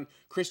downtown.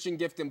 Christian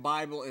Gift and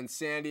Bible in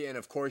Sandy. And,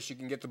 of course, you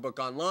can get the book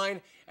online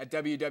at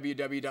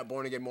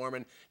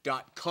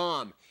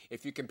www.bornagainmormon.com.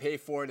 If you can pay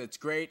for it, it's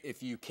great.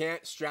 If you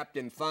can't, strapped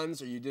in funds,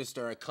 or you just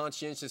are a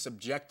conscientious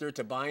objector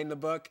to buying the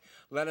book,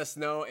 let us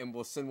know, and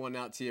we'll send one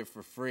out to you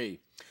for free.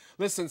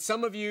 Listen,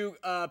 some of you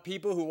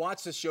people who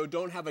watch the show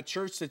don't have a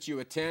church that you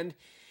attend.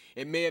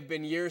 It may have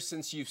been years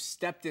since you've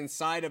stepped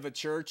inside of a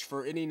church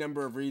for any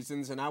number of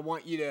reasons, and I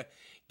want you to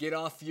get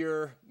off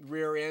your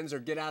rear ends or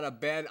get out of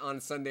bed on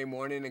Sunday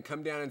morning and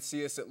come down and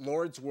see us at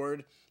Lord's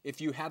Word.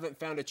 If you haven't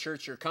found a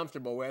church you're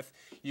comfortable with,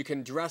 you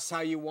can dress how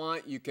you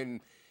want, you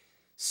can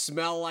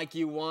smell like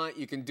you want,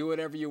 you can do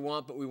whatever you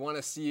want, but we want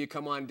to see you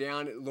come on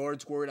down at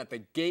Lord's Word at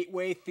the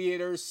Gateway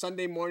Theaters,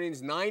 Sunday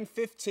mornings,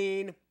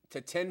 9:15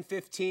 to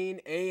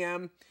 10:15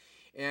 a.m.,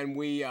 and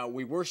we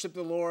worship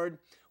the Lord.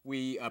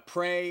 We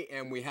pray,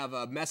 and we have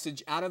a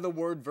message out of the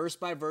Word, verse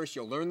by verse.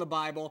 You'll learn the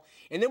Bible.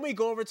 And then we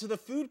go over to the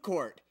food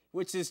court,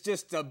 which is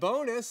just a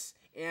bonus.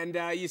 And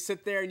you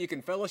sit there and you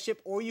can fellowship,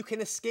 or you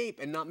can escape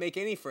and not make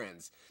any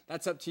friends.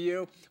 That's up to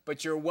you.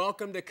 But you're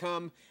welcome to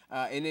come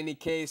in any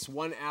case,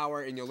 1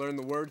 hour, and you'll learn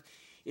the Word.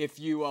 If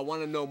you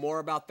want to know more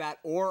about that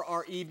or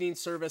our evening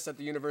service at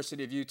the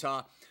University of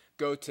Utah,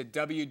 go to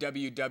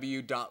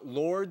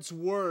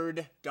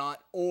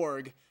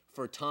www.lordsword.org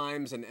for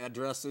times and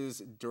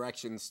addresses,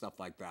 directions, stuff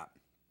like that.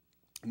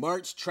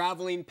 March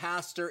Traveling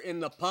Pastor in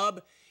the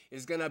Pub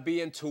is going to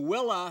be in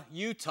Tooele,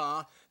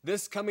 Utah.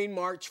 This coming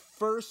March,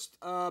 first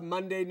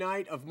Monday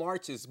night of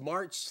March is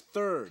March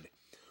 3rd.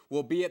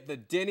 We'll be at the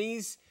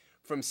Denny's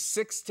from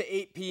 6 to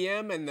 8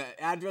 p.m. and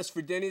the address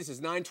for Denny's is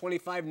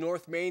 925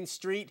 North Main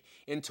Street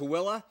in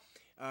Tooele.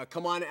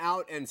 Come on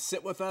out and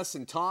sit with us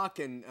and talk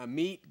and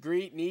meet,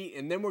 greet, and eat.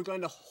 And then we're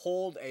going to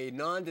hold a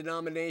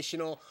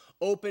non-denominational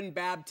open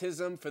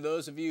baptism for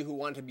those of you who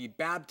want to be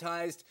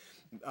baptized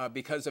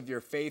because of your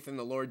faith in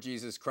the Lord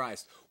Jesus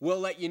Christ. We'll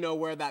let you know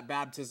where that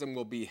baptism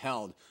will be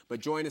held.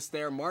 But join us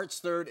there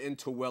March 3rd in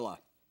Tooele.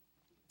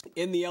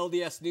 In the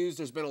LDS news,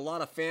 there's been a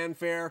lot of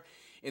fanfare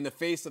in the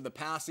face of the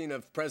passing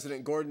of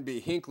President Gordon B.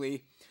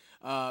 Hinckley.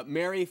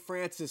 Mary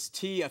Frances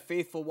T., a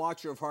faithful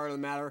watcher of Heart of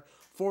the Matter,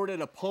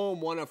 forwarded a poem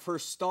one of her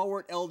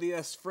stalwart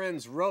LDS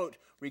friends wrote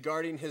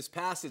regarding his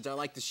passage. I'd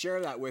like to share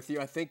that with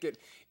you. I think it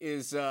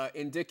is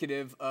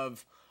indicative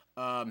of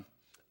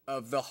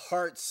the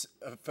hearts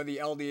for the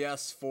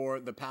LDS for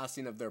the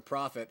passing of their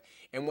prophet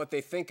and what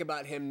they think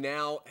about him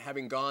now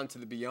having gone to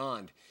the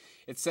beyond.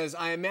 It says,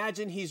 I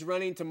imagine he's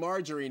running to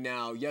Marjorie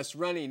now. Yes,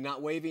 running,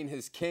 not waving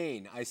his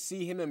cane. I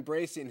see him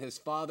embracing his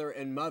father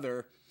and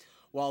mother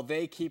while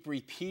they keep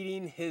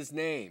repeating his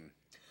name.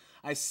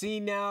 I see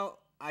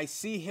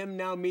him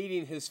now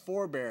meeting his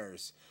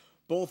forebears.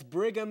 Both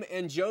Brigham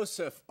and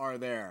Joseph are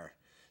there.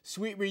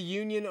 Sweet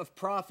reunion of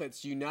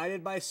prophets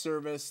united by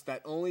service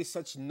that only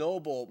such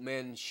noble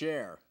men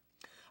share.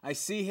 I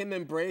see him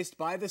embraced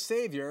by the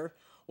Savior,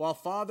 while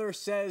Father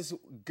says,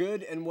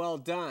 good and well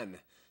done.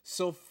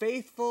 So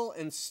faithful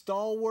and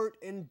stalwart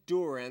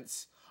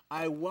endurance,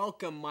 I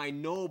welcome my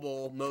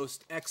noble,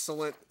 most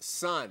excellent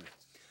son.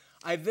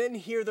 I then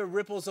hear the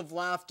ripples of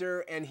laughter,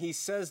 and he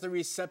says the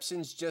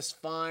reception's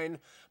just fine,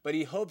 but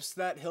he hopes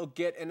that he'll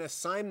get an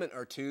assignment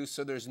or two,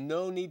 so there's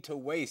no need to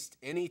waste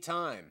any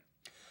time.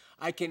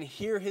 I can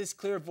hear his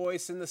clear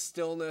voice in the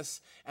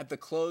stillness at the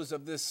close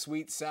of this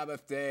sweet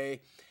Sabbath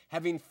day.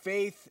 Having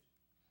faith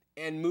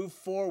and move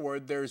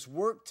forward, there's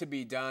work to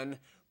be done.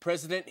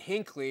 President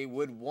Hinckley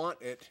would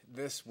want it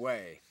this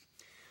way.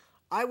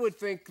 I would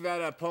think that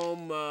a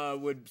poem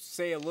would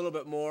say a little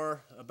bit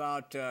more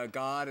about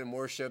God and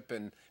worship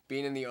and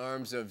being in the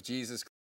arms of Jesus Christ.